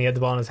spotlight, when he had the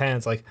ball in his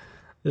hands,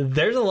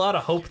 there's a lot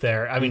of hope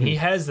there. I mean, he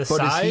has the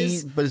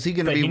size, but is he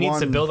going to be he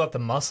needs to build up the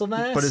muscle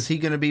mass. But is he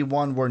going to be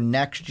one where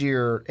next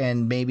year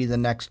and maybe the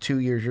next 2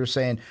 years you're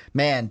saying,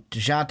 man,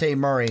 DeJounte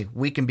Murray,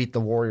 we can beat the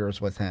Warriors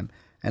with him?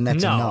 And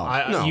that's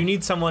no. You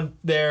need someone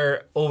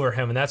there over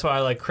him, and that's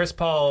why Chris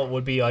Paul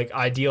would be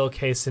ideal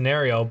case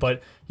scenario.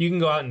 But you can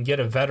go out and get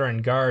a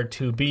veteran guard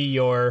to be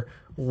your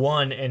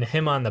 1 and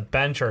him on the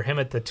bench or him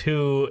at the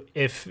 2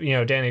 if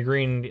Danny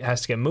Green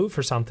has to get moved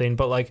for something.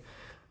 But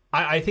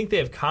I think they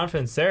have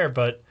confidence there,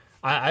 but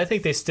I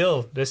think they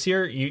still, this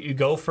year, you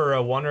go for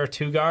a 1 or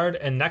 2 guard,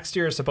 and next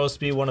year is supposed to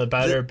be one of the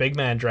better big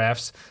man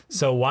drafts,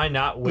 so why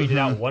not wait it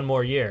out one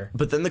more year?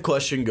 But then the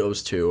question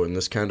goes to, and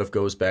this kind of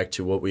goes back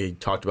to what we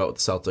talked about with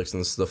the Celtics,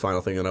 and this is the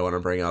final thing that I want to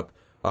bring up,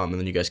 and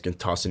then you guys can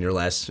toss in your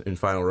last and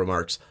final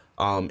remarks,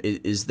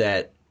 is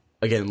that,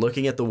 again,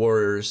 looking at the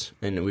Warriors,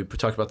 and we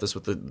talked about this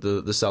with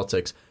the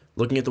Celtics,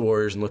 looking at the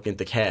Warriors and looking at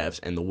the Cavs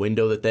and the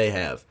window that they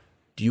have,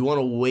 do you want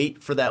to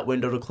wait for that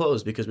window to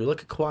close? Because we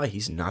look at Kawhi,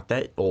 he's not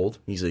that old.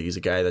 He's a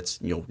guy that's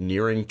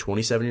nearing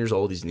 27 years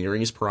old. He's nearing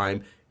his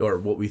prime, or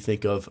what we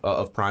think of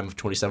prime of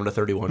 27 to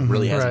 31.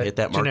 Really hasn't hit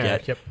that mark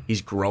yet. Yep.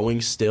 He's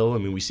growing still. I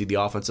mean, we see the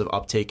offensive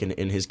uptake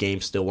in his game.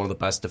 Still one of the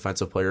best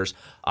defensive players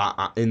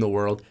in the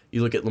world.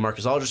 You look at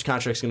LaMarcus Aldridge's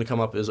contract's going to come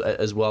up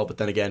as well. But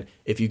then again,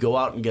 if you go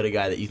out and get a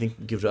guy that you think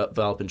can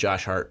develop in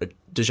Josh Hart,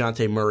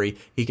 DeJounte Murray,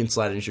 he can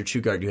slide into your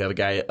 2 guard. You have a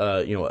guy,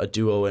 a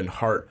duo in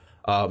Hart.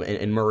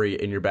 And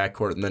Murray in your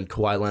backcourt, and then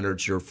Kawhi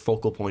Leonard's your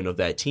focal point of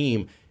that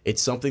team.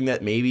 It's something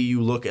that maybe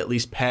you look at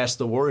least past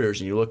the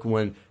Warriors, and you look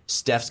when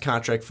Steph's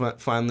contract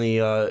finally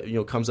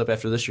comes up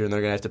after this year, and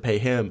they're going to have to pay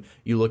him.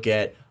 You look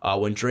at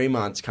when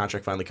Draymond's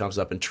contract finally comes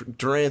up, and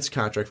Durant's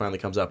contract finally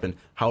comes up, and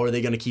how are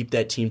they going to keep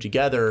that team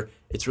together?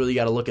 It's really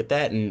got to look at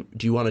that, and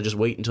do you want to just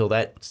wait until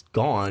that's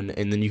gone,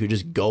 and then you could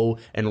just go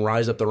and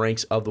rise up the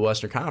ranks of the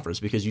Western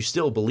Conference, because you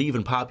still believe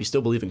in Pop, you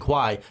still believe in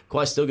Kawhi.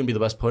 Kawhi's still going to be the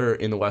best player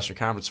in the Western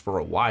Conference for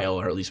a while,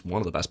 or at least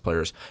one of the best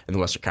players in the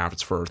Western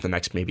Conference for the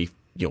next maybe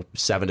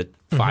 7 to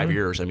 5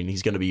 years. I mean,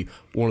 he's going to be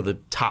one of the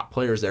top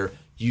players there.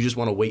 You just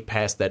want to wait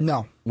past that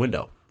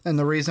window. And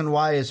the reason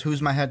why is,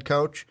 who's my head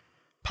coach?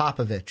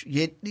 Popovich.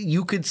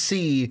 You could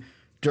see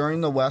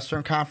during the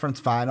Western Conference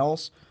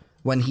Finals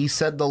when he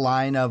said the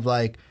line of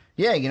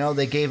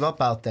they gave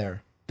up out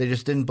there. They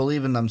just didn't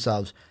believe in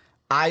themselves.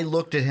 I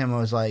looked at him and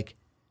was like,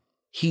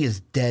 he is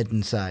dead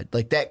inside.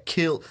 That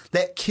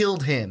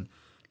killed him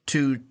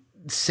to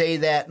say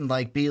that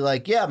and be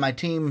like, yeah, my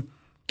team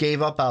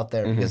gave up out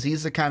there, because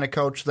he's the kind of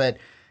coach that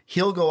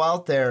he'll go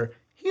out there.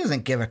 He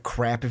doesn't give a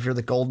crap if you're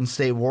the Golden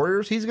State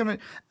Warriors. He's going to,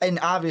 and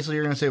obviously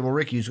you're going to say, well,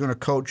 Ricky, he's going to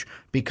coach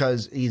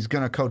because he's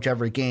going to coach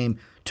every game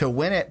to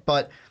win it.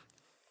 But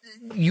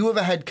you have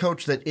a head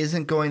coach that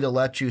isn't going to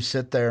let you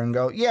sit there and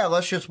go, yeah,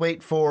 let's just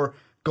wait for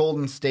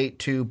Golden State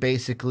to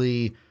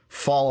basically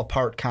fall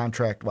apart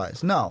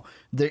contract-wise. No,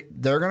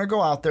 they're going to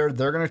go out there.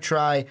 They're going to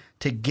try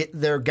to get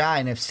their guy.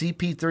 And if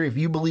CP3, if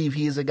you believe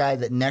he is a guy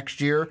that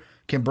next year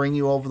can bring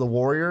you over the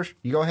Warriors,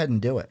 you go ahead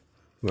and do it.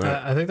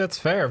 Right. I think that's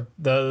fair.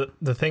 The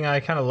thing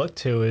I kind of look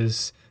to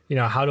is,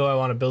 how do I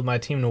want to build my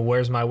team, and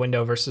where's my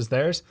window versus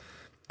theirs?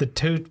 The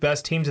 2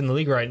 best teams in the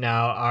league right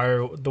now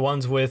are the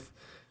ones with,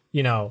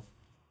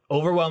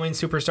 overwhelming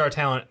superstar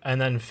talent and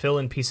then fill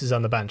in pieces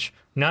on the bench.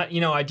 Not,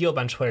 ideal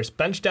bench players.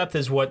 Bench depth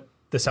is what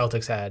the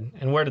Celtics had,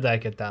 and where did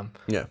that get them?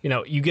 Yeah.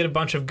 You get a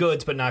bunch of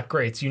goods but not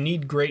greats. You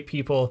need great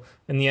people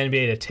in the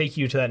NBA to take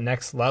you to that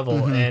next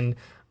level, and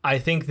I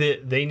think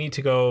that they need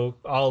to go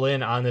all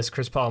in on this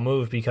Chris Paul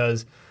move,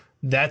 because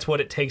that's what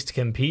it takes to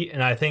compete.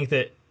 And I think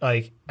that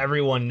like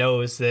everyone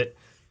knows that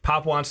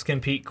Pop wants to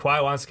compete,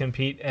 Kawhi wants to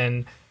compete,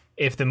 and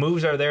if the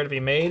moves are there to be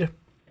made,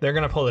 they're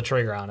going to pull the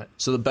trigger on it.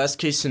 So the best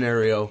case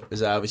scenario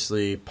is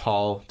obviously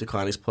Paul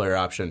declining his player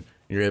option, and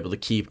you're able to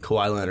keep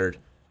Kawhi Leonard,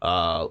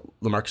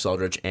 LaMarcus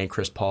Aldridge, and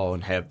Chris Paul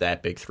and have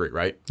that big three,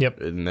 right?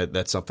 Yep. And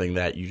that's something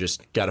that you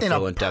just got to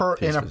fill in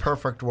depth. In a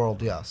perfect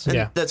world, yes.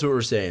 And that's what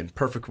we're saying.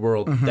 Perfect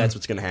world, that's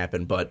what's going to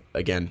happen. But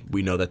again,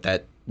 we know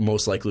that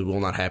most likely will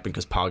not happen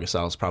because Pau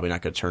Gasol is probably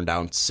not going to turn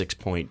down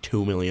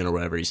 $6.2 million or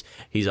whatever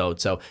he's owed.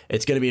 So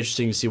it's going to be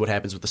interesting to see what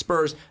happens with the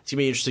Spurs. It's going to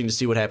be interesting to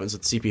see what happens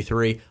with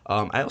CP3.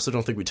 I also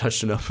don't think we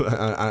touched enough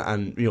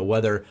on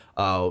whether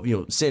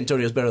San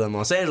Antonio is better than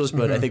Los Angeles,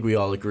 but I think we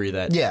all agree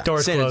that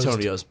San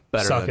Antonio is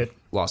better than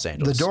Los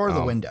Angeles. The door or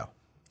the window?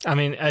 I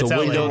mean, it's the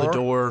window, LA. the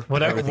door,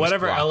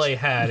 whatever LA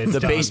had, it's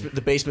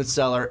the basement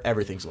cellar,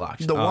 everyth's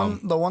locked. The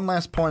one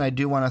last point I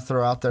do want to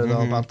throw out there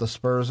though about the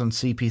Spurs and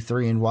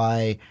CP3 and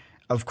why,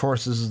 of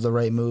course, this is the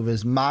right move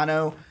is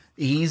Mano.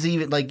 He's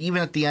even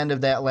at the end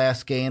of that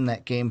last game,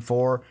 that game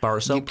 4,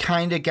 you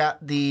kind of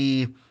got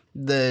the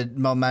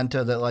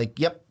memento that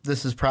yep,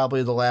 this is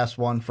probably the last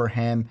one for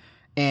him.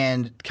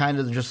 And kind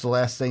of just the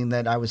last thing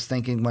that I was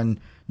thinking when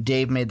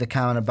Dave made the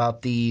comment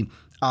about the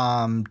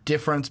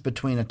difference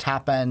between a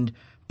top end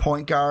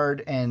point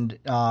guard and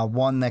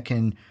one that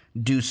can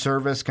do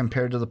service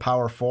compared to the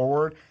power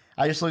forward.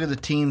 I just look at the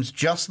teams,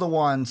 just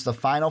the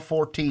final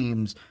 4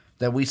 teams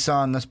that we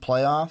saw in this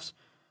playoffs.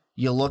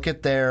 You look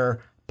at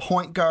their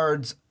point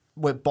guards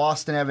with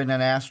Boston having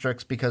an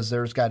asterisk because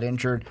theirs got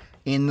injured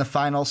in the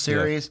final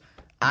series.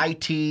 Yeah.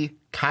 IT,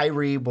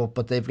 Kyrie,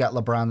 but they've got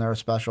LeBron there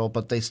special,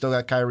 but they still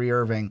got Kyrie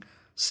Irving,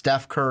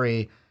 Steph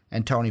Curry,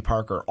 and Tony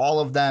Parker. All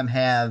of them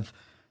have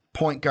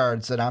point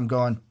guards that I'm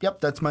going,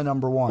 yep, that's my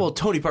number one. Well,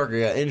 Tony Parker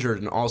got injured,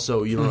 and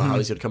also you don't know how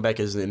he's going to come back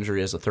as an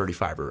injury as a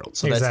 35-year-old.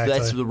 So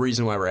that's the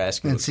reason why we're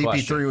asking this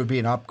question. And CP3 would be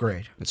an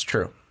upgrade. It's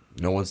true.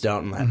 No one's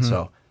doubting that.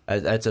 So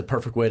that's a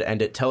perfect way to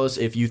end it. Tell us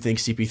if you think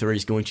CP3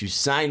 is going to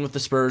sign with the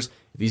Spurs,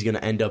 if he's going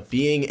to end up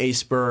being a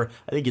Spur.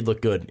 I think he'd look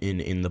good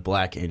in the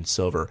black and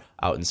silver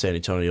out in San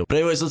Antonio. But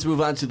anyways, let's move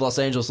on to the Los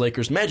Angeles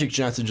Lakers. Magic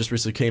Johnson just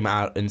recently came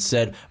out and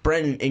said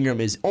Brandon Ingram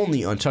is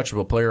only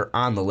untouchable player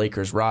on the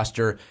Lakers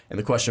roster. And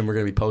the question we're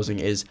going to be posing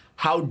is,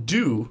 how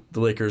do the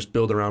Lakers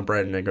build around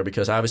Brandon Ingram?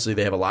 Because obviously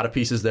they have a lot of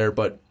pieces there,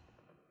 but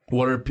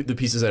what are the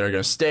pieces that are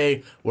going to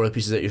stay? What are the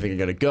pieces that you think are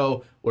going to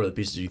go? What are the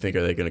pieces you think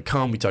are they going to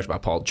come? We talked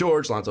about Paul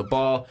George, Lonzo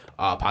Ball,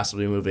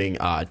 possibly moving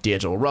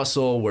D'Angelo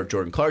Russell, where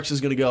Jordan Clarkson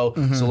is going to go.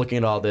 So looking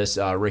at all this,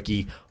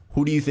 Ricky,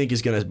 who do you think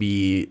is going to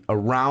be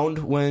around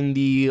when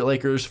the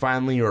Lakers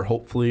finally or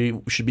hopefully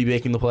should be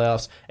making the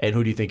playoffs? And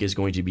who do you think is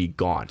going to be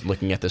gone,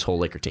 looking at this whole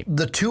Laker team?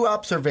 The 2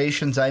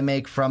 observations I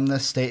make from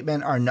this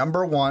statement are,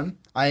 number 1,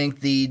 I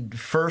think the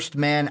first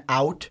man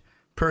out,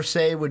 per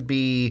se, would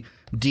be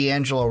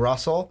D'Angelo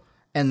Russell.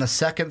 And the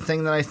second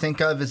thing that I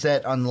think of is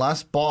that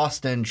unless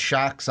Boston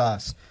shocks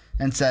us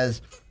and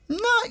says, no,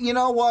 you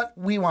know what,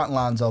 we want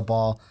Lonzo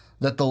Ball,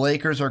 that the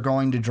Lakers are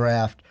going to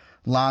draft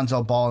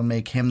Lonzo Ball and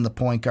make him the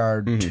point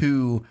guard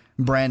to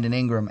Brandon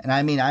Ingram. And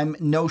I mean, I'm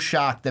no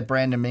shock that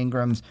Brandon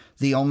Ingram's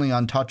the only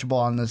untouchable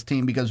on this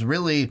team because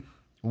really,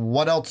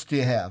 what else do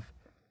you have?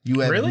 You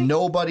have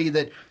nobody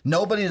that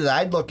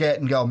I'd look at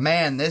and go,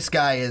 man, this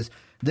guy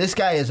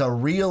is a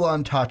real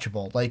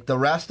untouchable. Like the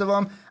rest of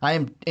them, I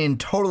am in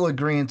total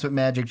agreement with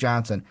Magic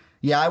Johnson.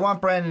 Yeah, I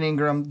want Brandon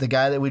Ingram, the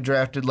guy that we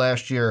drafted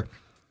last year.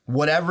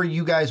 Whatever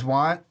you guys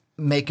want,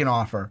 make an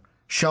offer.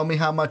 Show me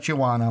how much you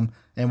want him,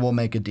 and we'll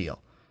make a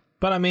deal.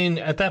 But I mean,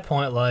 at that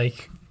point,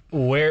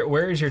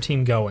 where is your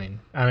team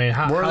going? I mean,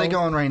 where are they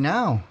going right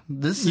now?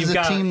 This is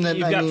a team that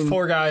you've got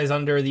 4 guys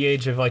under the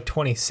age of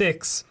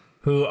 26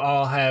 who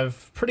all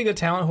have pretty good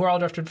talent, who are all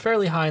drafted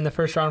fairly high in the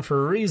first round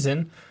for a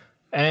reason.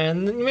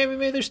 And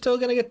maybe they're still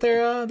going to get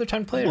their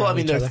time to play. Well, I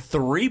mean, there are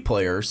 3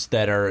 players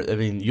that are. I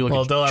mean, you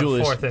look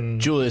at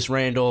Julius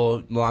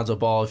Randle, Lonzo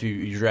Ball. If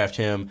you draft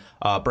him,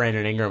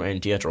 Brandon Ingram,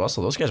 and D'Angelo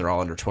Russell, those guys are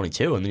all under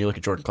 22. And then you look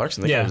at Jordan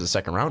Clarkson. That guy was a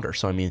second rounder.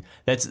 So I mean,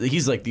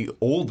 he's like the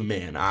old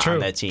man on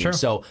that team. True.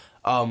 So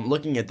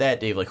looking at that,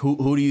 Dave,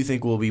 who do you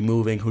think will be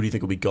moving? Who do you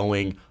think will be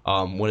going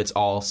when it's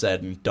all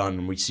said and done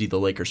and we see the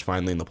Lakers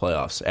finally in the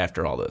playoffs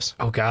after all this?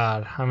 Oh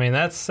God, I mean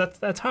that's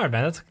hard,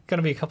 man. That's going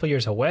to be a couple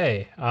years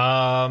away.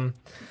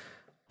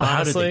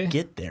 How did they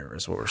get there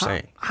is what we're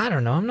saying. I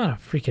don't know. I'm not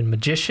a freaking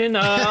magician.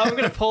 I'm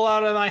going to pull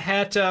out of my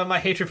hat my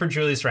hatred for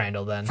Julius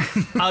Randle then.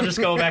 I'll just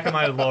go back on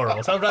my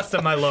laurels. I'll rest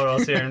on my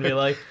laurels here and be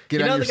like, you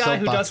know the guy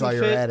who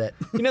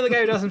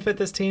doesn't fit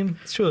this team?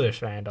 It's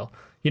Julius Randle.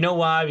 You know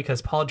why?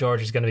 Because Paul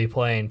George is going to be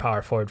playing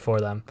power forward for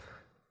them.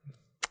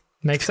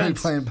 Makes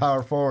sense. Playing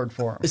power forward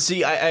for him.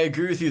 See, I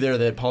agree with you there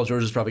that Paul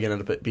George is probably going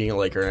to end up being a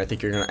Laker, and I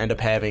think you're going to end up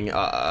having a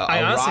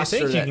I honestly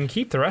think you can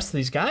keep the rest of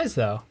these guys,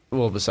 though.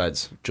 Well,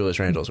 besides Julius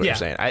Randle is what you're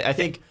saying. I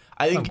think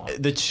I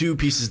think the two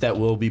pieces that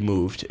will be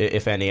moved,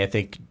 if any, I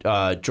think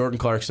Jordan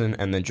Clarkson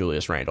and then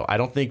Julius Randle. I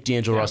don't think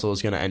D'Angelo Russell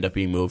is going to end up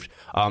being moved.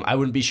 I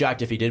wouldn't be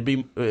shocked if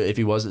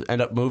he was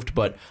end up moved,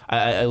 but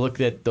I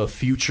looked at the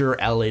future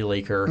LA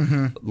Laker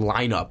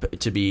lineup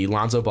to be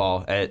Lonzo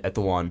Ball at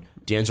the 1,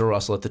 D'Angelo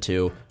Russell at the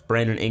 2,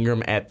 Brandon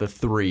Ingram at the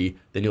 3,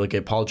 then you look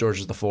at Paul George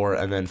as the 4,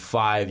 and then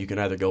 5 you can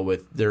either go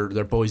with their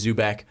boy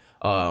Zubac,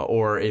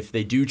 or if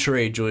they do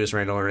trade Julius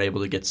Randle and are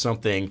able to get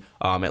something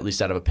at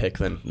least out of a pick,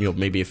 then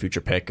maybe a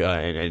future pick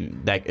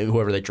and that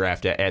whoever they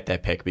draft at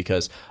that pick,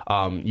 because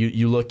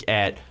you look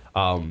at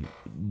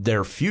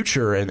their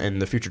future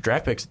and the future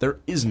draft picks, there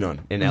is none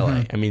in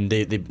LA. I mean,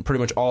 they pretty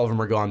much all of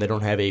them are gone. They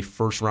don't have a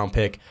first round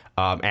pick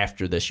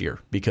after this year,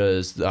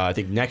 because I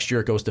think next year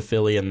it goes to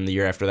Philly, and the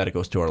year after that it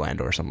goes to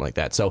Orlando or something like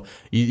that. So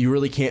you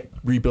really can't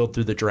rebuild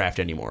through the draft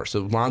anymore. So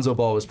Lonzo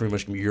Ball is pretty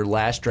much going to be your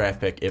last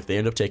draft pick. If they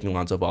end up taking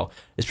Lonzo Ball,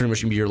 it's pretty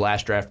much going to be your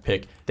last draft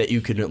pick that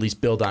you can at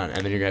least build on, and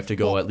then you're going to have to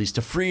go at least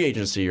to free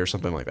agency or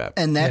something like that.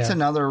 And that's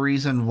another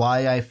reason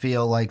why I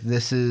feel like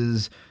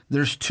there's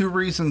two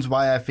reasons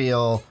why I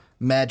feel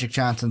Magic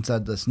Johnson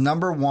said this.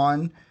 Number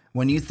one,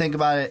 when you think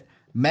about it,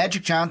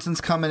 Magic Johnson's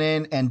coming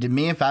in, and to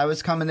me, if I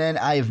was coming in,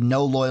 I have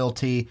no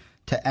loyalty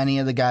to any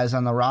of the guys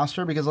on the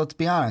roster, because let's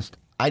be honest,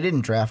 I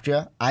didn't draft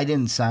you, I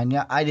didn't sign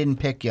you, I didn't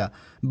pick you.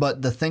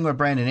 But the thing with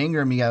Brandon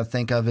Ingram you got to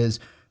think of is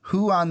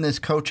who on this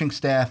coaching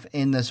staff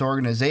in this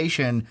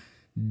organization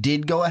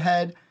did go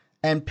ahead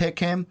and pick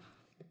him.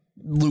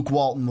 Luke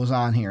Walton was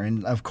on here,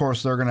 and of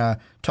course they're going to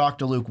talk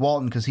to Luke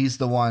Walton because he's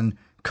the one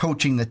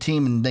coaching the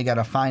team, and they got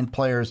to find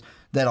players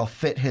that'll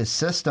fit his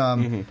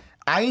system.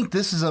 I think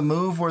this is a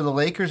move where the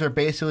Lakers are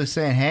basically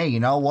saying, hey, you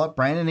know what?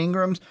 Brandon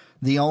Ingram's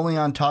the only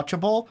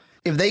untouchable.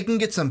 If they can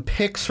get some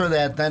picks for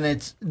that,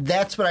 then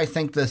that's what I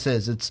think this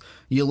is. It's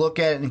you look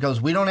at it and it goes,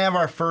 we don't have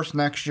our first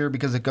next year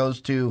because it goes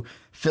to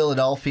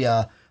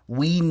Philadelphia.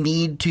 We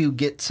need to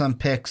get some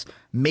picks.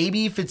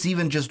 Maybe if it's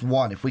even just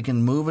one. If we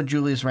can move a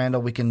Julius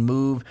Randle, we can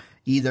move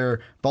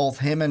either both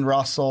him and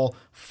Russell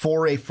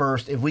for a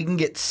first. If we can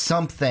get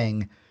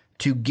something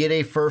to get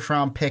a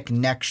first-round pick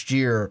next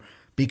year,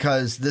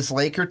 because this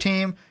Laker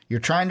team, you're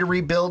trying to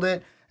rebuild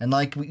it, and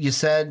like you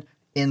said,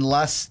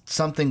 unless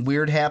something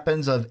weird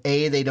happens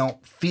they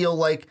don't feel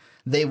like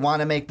they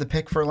want to make the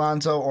pick for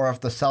Lonzo, or if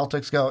the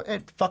Celtics go,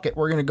 fuck it,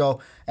 we're going to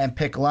go and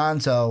pick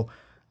Lonzo,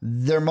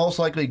 they're most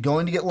likely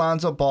going to get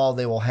Lonzo Ball.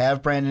 They will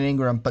have Brandon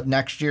Ingram, but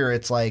next year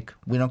it's like,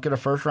 we don't get a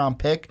first-round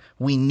pick.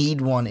 We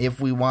need one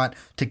if we want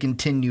to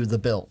continue the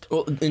build.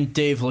 Well, and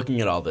Dave, looking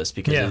at all this,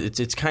 because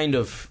it's kind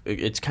of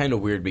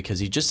weird, because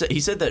he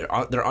said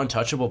that they're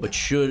untouchable, but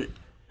should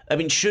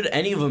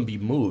any of them be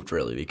moved,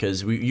 really?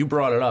 Because you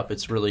brought it up.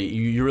 It's really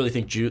you really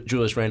think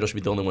Julius Randle should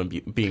be the only one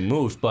being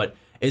moved, but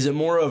is it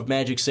more of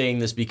Magic saying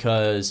this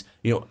because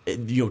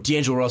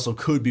D'Angelo Russell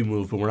could be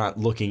moved, but we're not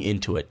looking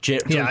into it?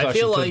 I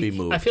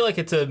feel like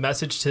it's a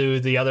message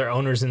to the other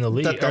owners in the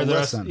league. That they'll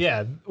listen.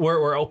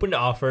 We're open to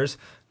offers.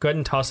 Go ahead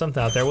and toss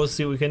something out there. We'll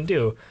see what we can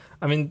do.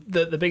 I mean,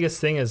 the biggest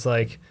thing is,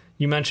 like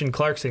you mentioned,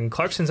 Clarkson.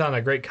 Clarkson's on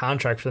a great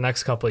contract for the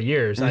next couple of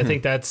years. I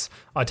think that's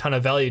a ton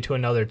of value to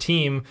another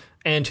team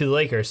and to the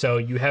Lakers. So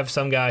you have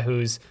some guy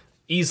who's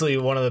easily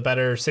one of the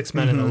better 6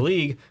 men in the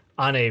league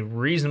on a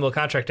reasonable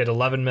contract at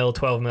 11 mil,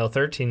 12 mil,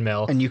 13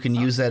 mil. And you can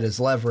use that as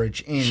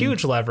leverage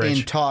huge leverage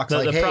in talks.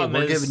 We're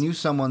giving you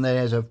someone that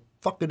has a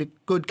fucking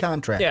good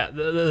contract. Yeah,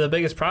 the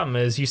biggest problem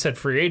is you said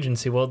free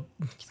agency. Well,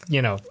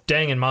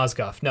 Deng and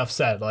Mozgov, enough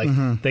said.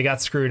 They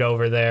got screwed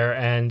over there,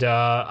 and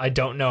I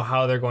don't know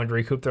how they're going to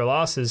recoup their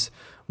losses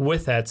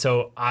with that.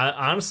 So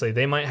honestly,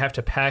 they might have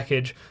to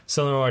package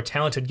some of the more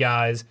talented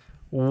guys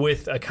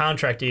with a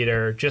contract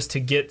eater just to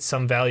get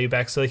some value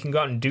back so they can go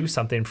out and do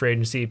something for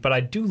agency. But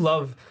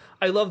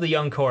I love the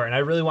young core, and I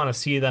really want to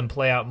see them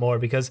play out more,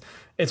 because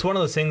it's one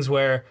of those things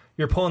where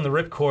you're pulling the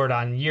ripcord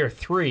on year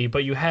 3,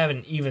 but you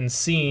haven't even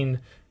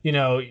seen,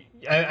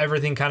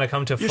 everything kind of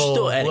come to full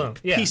still adding bloom.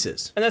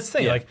 pieces. And that's the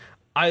thing. Like,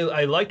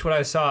 I liked what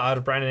I saw out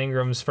of Brandon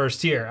Ingram's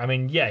first year. I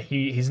mean,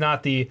 he's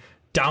not the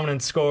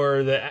dominant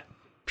scorer that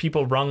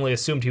people wrongly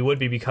assumed he would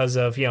be because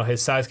of,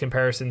 his size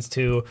comparisons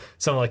to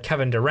someone like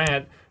Kevin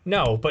Durant.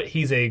 No, but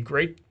he's a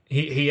great...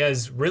 He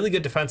has really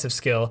good defensive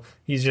skill.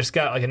 He's just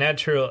got like a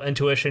natural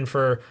intuition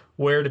for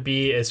where to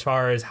be as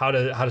far as how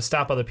to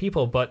stop other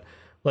people. But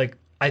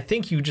I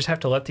think you just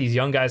have to let these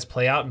young guys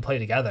play out and play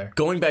together.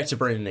 Going back to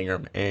Brandon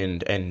Ingram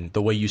and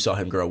the way you saw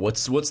him grow,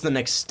 what's the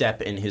next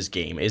step in his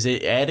game? Is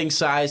it adding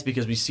size,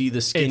 because we see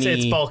the skinny,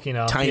 it's bulking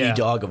up, tiny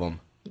dog of him?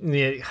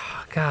 Yeah,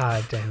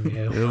 God damn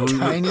you.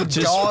 Tiny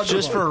dog.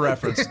 Just for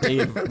reference,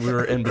 Dave, we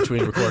were in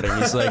between recording.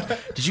 He's like,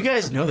 did you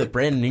guys know that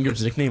Brandon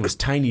Ingram's nickname was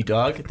Tiny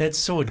Dog? That's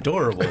so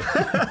adorable.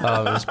 It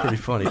was pretty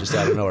funny, just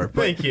out of nowhere.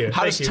 But Thank you.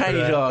 How does Tiny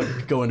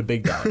Dog go into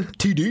Big Dog?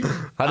 TD?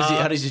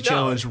 How does he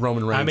challenge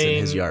Roman Reigns in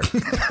his yard?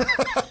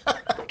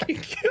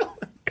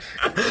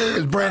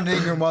 Because Brandon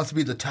Ingram wants to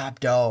be the top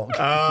dog.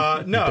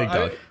 No,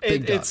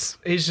 Big dog.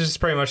 He's just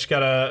pretty much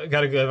gotta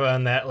go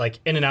on that like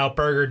in and out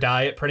burger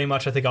diet pretty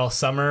much. I think all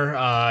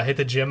summer, hit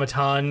the gym a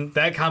ton.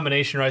 That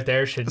combination right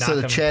there should knock So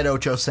the him. Chad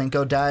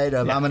Ochocinco diet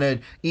of I'm going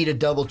to eat a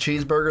double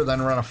cheeseburger,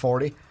 then run a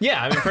 40.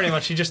 Yeah, I mean, pretty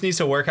much he just needs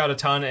to work out a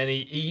ton and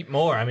eat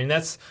more. I mean,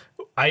 that's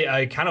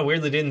I kind of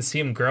weirdly didn't see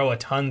him grow a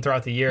ton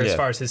throughout the year as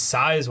far as his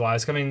size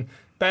wise. I mean,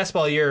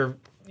 basketball year.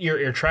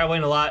 You're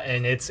traveling a lot,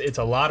 and it's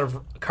a lot of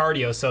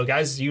cardio. So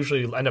guys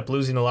usually end up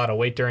losing a lot of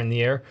weight during the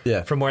year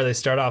from where they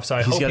start off. So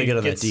he's got to get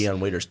on that Deion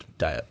Waiters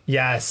diet.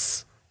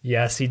 Yes,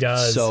 he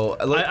does. So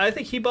I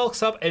think he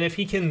bulks up, and if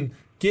he can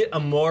get a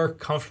more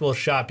comfortable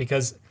shot,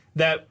 because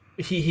that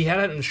he had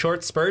it in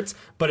short spurts,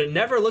 but it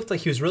never looked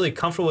like he was really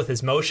comfortable with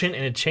his motion,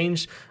 and it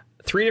changed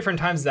 3 different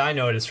times that I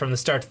noticed from the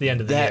start to the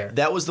end of the year.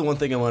 That was the one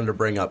thing I wanted to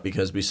bring up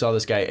because we saw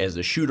this guy as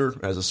a shooter,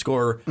 as a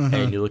scorer,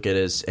 and you look at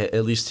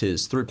at least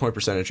his 3-point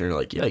percentage, and you're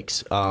like,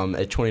 yikes,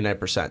 at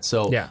 29%.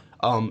 So,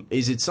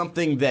 is it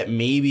something that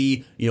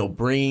maybe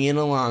bringing in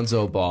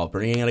Alonzo Ball,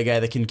 bringing in a guy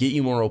that can get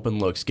you more open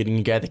looks, getting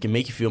a guy that can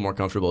make you feel more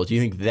comfortable? Do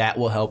you think that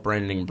will help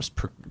Brandon Ingram's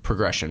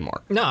progression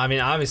more? No, I mean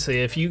obviously,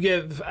 if you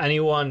give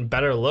anyone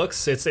better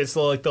looks, it's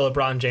like the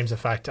LeBron James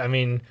effect. I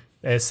mean,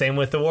 same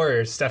with the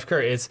Warriors, Steph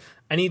Curry. It's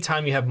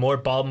anytime you have more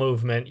ball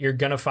movement, you're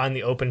going to find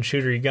the open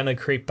shooter. You're going to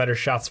create better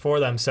shots for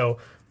them. So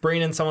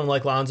bringing in someone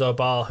like Lonzo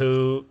Ball,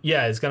 who,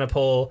 is going to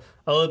pull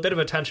a little bit of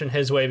attention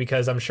his way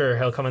because I'm sure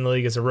he'll come in the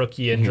league as a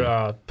rookie and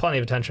draw plenty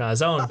of attention on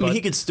his own. I mean,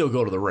 he could still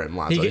go to the rim,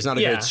 Lonzo. He's not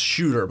a good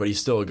shooter, but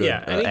he's still a good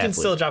and he athlete. can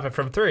still drop it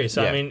from 3.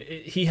 So, I mean,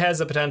 he has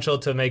the potential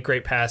to make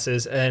great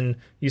passes. And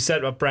you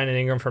set up Brandon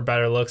Ingram for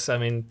better looks. I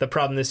mean, the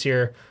problem this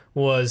year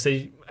was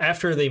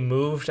after they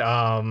moved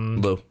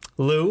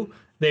Lou,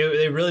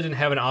 they really didn't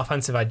have an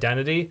offensive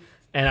identity.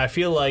 And I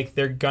feel like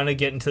they're going to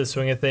get into the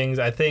swing of things.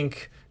 I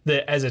think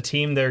that as a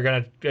team, they're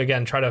going to,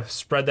 again, try to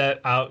spread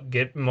that out,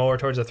 get more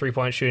towards the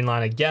 3-point shooting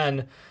line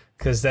again,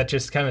 because that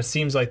just kind of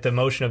seems like the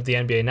motion of the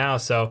NBA now.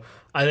 So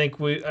I think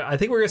we're going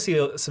to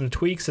see some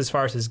tweaks as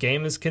far as his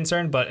game is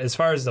concerned. But as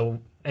far as the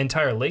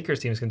entire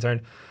Lakers team is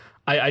concerned,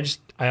 I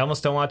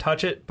almost don't want to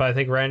touch it, but I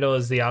think Randall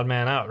is the odd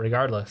man out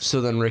regardless.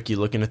 So then, Ricky,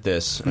 looking at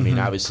this, I mean,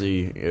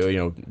 obviously,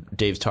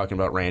 Dave's talking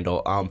about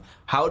Randall.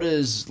 How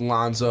does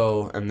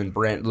Lonzo and then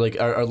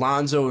are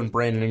Lonzo and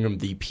Brandon Ingram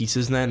the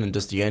pieces then, and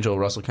does D'Angelo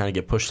Russell kind of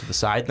get pushed to the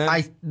side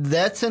then?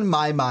 That's in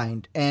my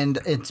mind, and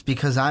it's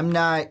because I'm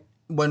not.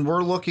 When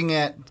we're looking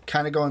at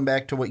kind of going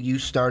back to what you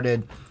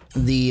started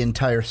the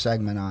entire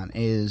segment on,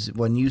 is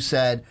when you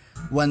said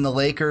when the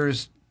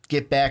Lakers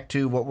get back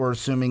to what we're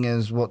assuming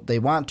is what they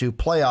want to,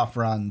 playoff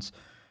runs,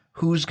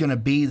 who's going to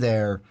be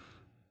there?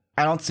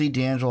 I don't see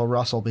D'Angelo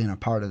Russell being a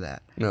part of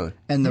that. No.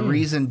 And the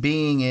reason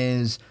being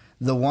is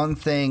the one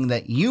thing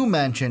that you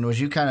mentioned was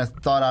you kind of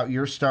thought out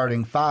your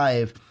starting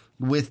 5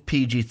 with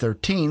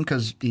PG-13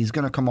 because he's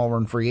going to come over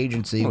in free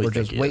agency. We're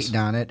just waiting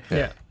on it.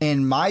 Yeah.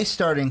 And my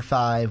starting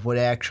 5 would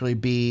actually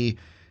be,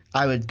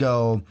 I would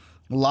go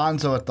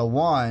Lonzo at the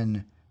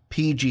 1,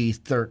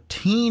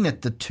 PG-13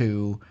 at the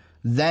 2,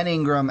 then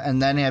Ingram, and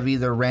then have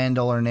either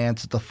Randall or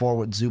Nance at the 4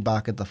 with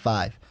Zubac at the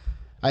 5.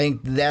 I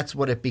think that's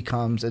what it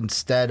becomes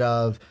instead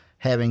of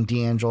having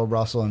D'Angelo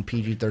Russell and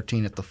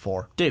PG-13 at the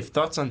 4. Dave,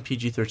 thoughts on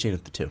PG-13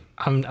 at the 2?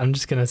 I'm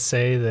just going to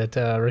say that,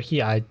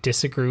 Ricky, I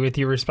disagree with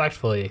you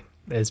respectfully.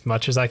 As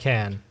much as I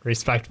can,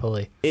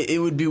 respectfully.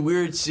 It would be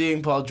weird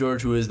seeing Paul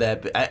George, who is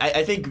that.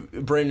 I think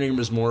Brandon Ingram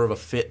is more of a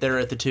fit there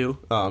at the 2,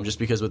 just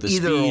because with his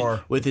speed,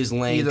 with his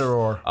length,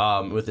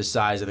 with his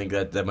size, I think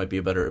that might be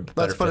a better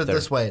Let's put fit it there.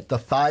 this way. The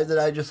 5 that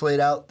I just laid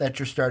out, that's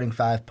your starting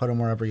 5. Put them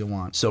wherever you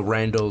want. So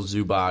Randall,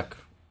 Zubac,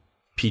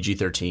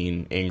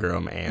 PG-13,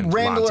 Ingram, and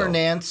Randall Lonzo. or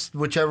Nance,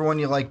 whichever one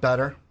you like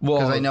better.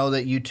 Because I know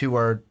that you two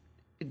are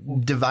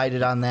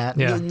divided on that.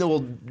 Yeah. No, well,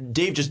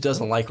 Dave just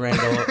doesn't like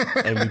Randall,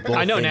 and we both.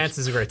 I know think, Nance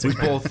is a great We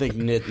six-man. both think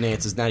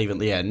Nance is not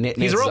even. Yeah, Nance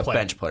He's a role is a player.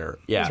 bench player.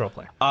 Yeah, He's a role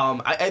player.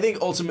 I think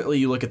ultimately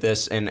you look at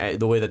this and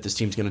the way that this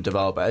team's going to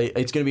develop.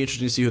 It's going to be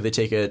interesting to see who they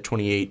take at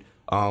 28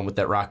 with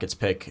that Rockets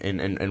pick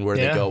and where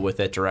they go with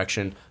that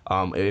direction.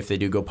 If they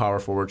do go power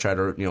forward, try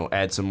to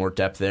add some more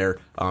depth there.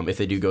 If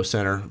they do go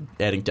center,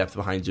 adding depth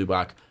behind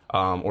Zubac.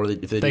 Or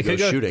if they do go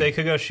shooting. They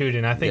could go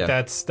shooting. I think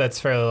that's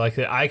fairly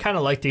likely. I kind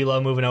of like D'Lo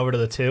moving over to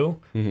the 2.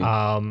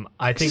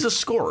 I think he's a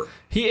scorer.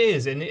 He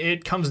is, and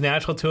it comes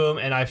natural to him.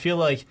 And I feel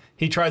like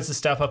he tries to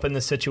step up in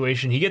this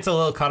situation. He gets a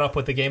little caught up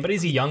with the game, but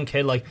he's a young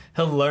kid. Like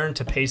he'll learn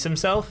to pace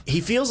himself. He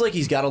feels like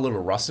he's got a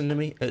little rust into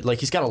me. Like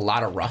he's got a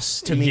lot of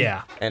rust to me.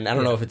 Yeah. And I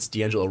don't know if it's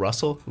D'Angelo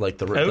Russell, like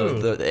the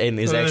in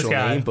his actual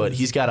name, but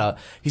he's got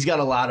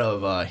a lot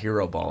of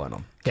hero ball in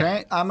him.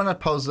 I'm going to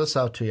pose this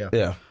out to you.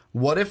 Yeah.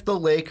 What if the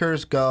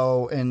Lakers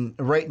go, and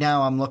right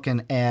now I'm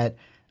looking at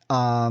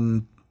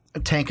Tankathon,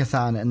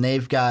 and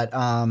they've got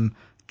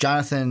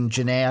Jonathan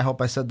Genet, I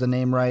hope I said the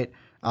name right,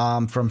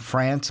 from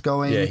France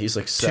going. Yeah, he's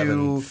like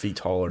 7 feet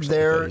tall or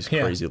something. He's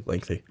crazy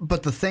lengthy.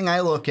 But the thing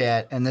I look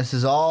at, and this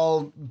is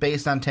all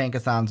based on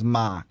Tankathon's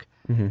mock,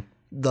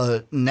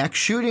 the next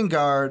shooting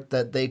guard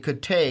that they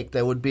could take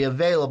that would be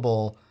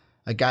available,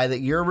 a guy that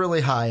you're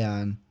really high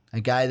on, A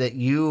guy that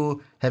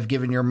you have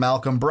given your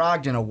Malcolm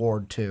Brogdon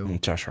award to.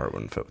 Josh Hart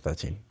wouldn't fit with that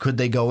team. Could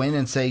they go in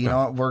and say, you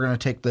know what, we're going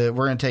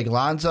to take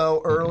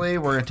Lonzo early,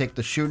 we're going to take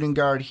the shooting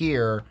guard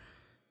here,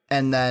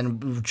 and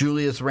then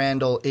Julius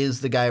Randle is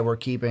the guy we're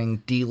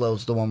keeping,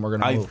 D'Lo's the one we're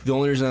going to move. The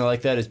only reason I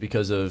like that is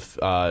because of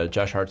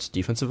Josh Hart's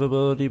defensive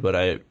ability, but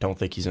I don't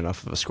think he's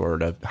enough of a scorer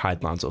to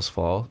hide Lonzo's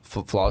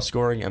flaws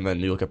scoring. And then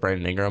you look at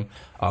Brandon Ingram.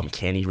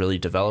 Can he really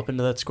develop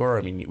into that scorer?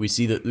 I mean, we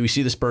see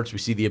the spurts, we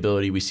see the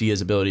ability, we see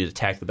his ability to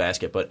attack the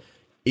basket, but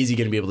is he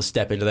going to be able to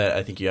step into that?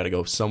 I think you got to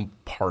go some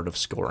part of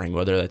scoring,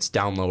 whether that's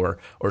down low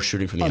or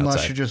shooting from the outside.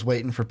 Unless you're just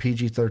waiting for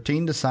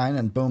PG-13 to sign,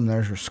 and boom,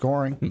 there's your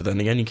scoring. But then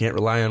again, you can't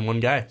rely on one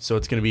guy. So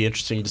it's going to be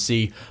interesting to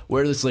see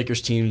where this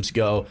Lakers team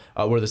go.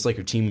 Lakers team.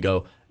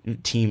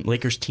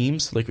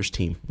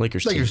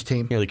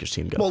 Yeah, Lakers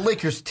team go. Well,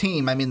 Lakers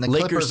team. I mean, the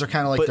Clippers are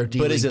kind of like their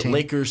D-League team. But is it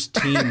Lakers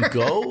team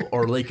go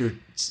or Lakers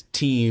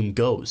team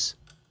goes?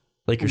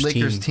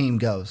 Lakers team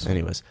goes.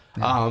 Anyways,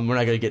 we're not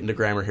going to get into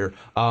grammar here.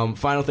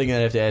 Final thing that I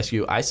have to ask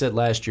you. I said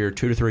last year,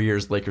 2 to 3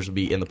 years, Lakers would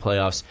be in the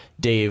playoffs.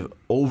 Dave,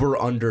 over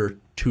under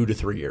 2 to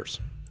 3 years.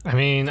 I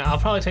mean, I'll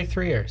probably take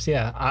 3 years.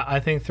 Yeah, I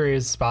think 3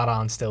 is spot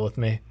on still with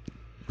me.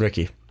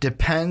 Ricky.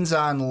 Depends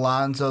on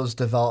Lonzo's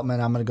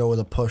development. I'm going to go with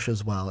a push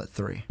as well at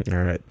 3. All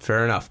right,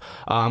 fair enough.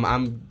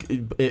 I'm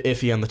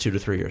iffy on the 2 to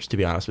 3 years, to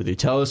be honest with you.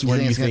 Tell us when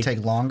you think it's going to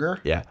take longer.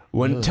 Yeah,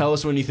 tell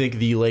us when you think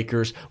the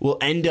Lakers will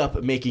end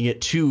up making it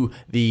to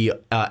the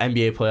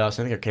NBA playoffs.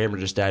 I think our camera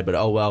just died, but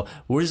oh well.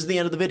 Where's the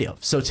end of the video?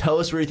 So tell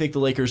us where you think the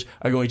Lakers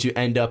are going to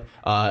end up,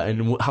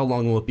 and how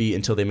long will it be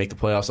until they make the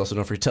playoffs? Also,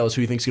 don't forget to tell us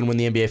who you think is going to win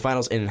the NBA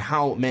Finals and in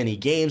how many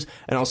games,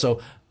 and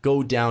also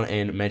go down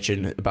and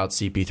mention about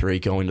CP3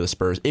 going to the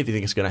Spurs if you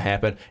think it's going to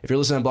happen. If you're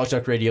listening on Block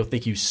Talk Radio,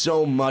 thank you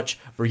so much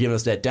for giving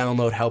us that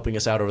download, helping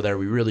us out over there.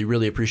 We really,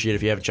 really appreciate it.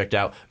 If you haven't checked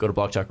out, go to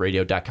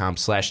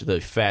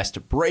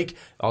blocktalkradio.com/thefastbreak.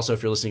 Also,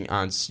 if you're listening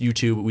on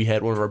YouTube, we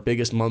had one of our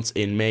biggest months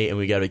in May, and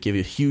we got to give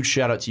you a huge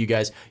shout out to you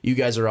guys. You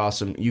guys are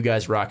awesome. You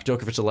guys rock. Don't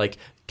forget to like,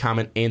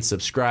 comment, and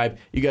subscribe.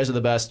 You guys are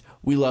the best.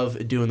 We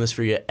love doing this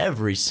for you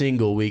every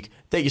single week.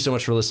 Thank you so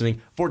much for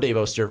listening. For Dave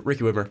Oster,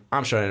 Ricky Whitmer,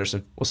 I'm Sean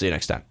Anderson. We'll see you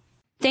next time.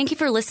 Thank you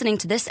for listening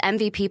to this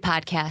MVP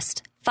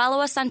podcast. Follow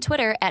us on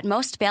Twitter at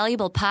Most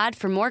Valuable Pod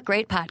for more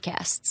great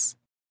podcasts.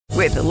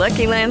 With the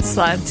Lucky Land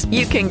Slots,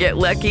 you can get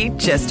lucky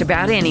just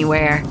about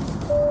anywhere.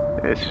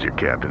 This is your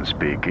captain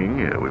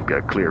speaking. We've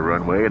got clear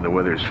runway and the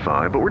weather's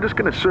fine, but we're just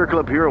going to circle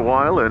up here a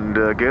while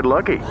and get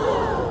lucky.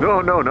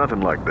 No,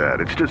 nothing like that.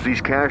 It's just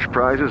these cash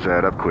prizes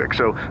add up quick.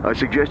 So I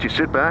suggest you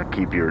sit back,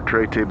 keep your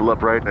tray table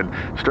upright, and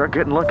start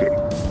getting lucky.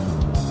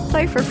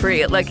 Play for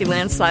free at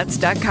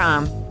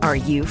LuckyLandSlots.com. Are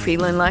you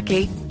feeling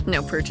lucky?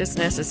 No purchase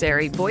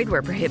necessary. Void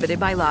where prohibited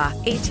by law.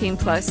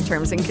 18+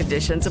 terms and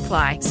conditions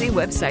apply. See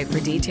website for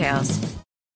details.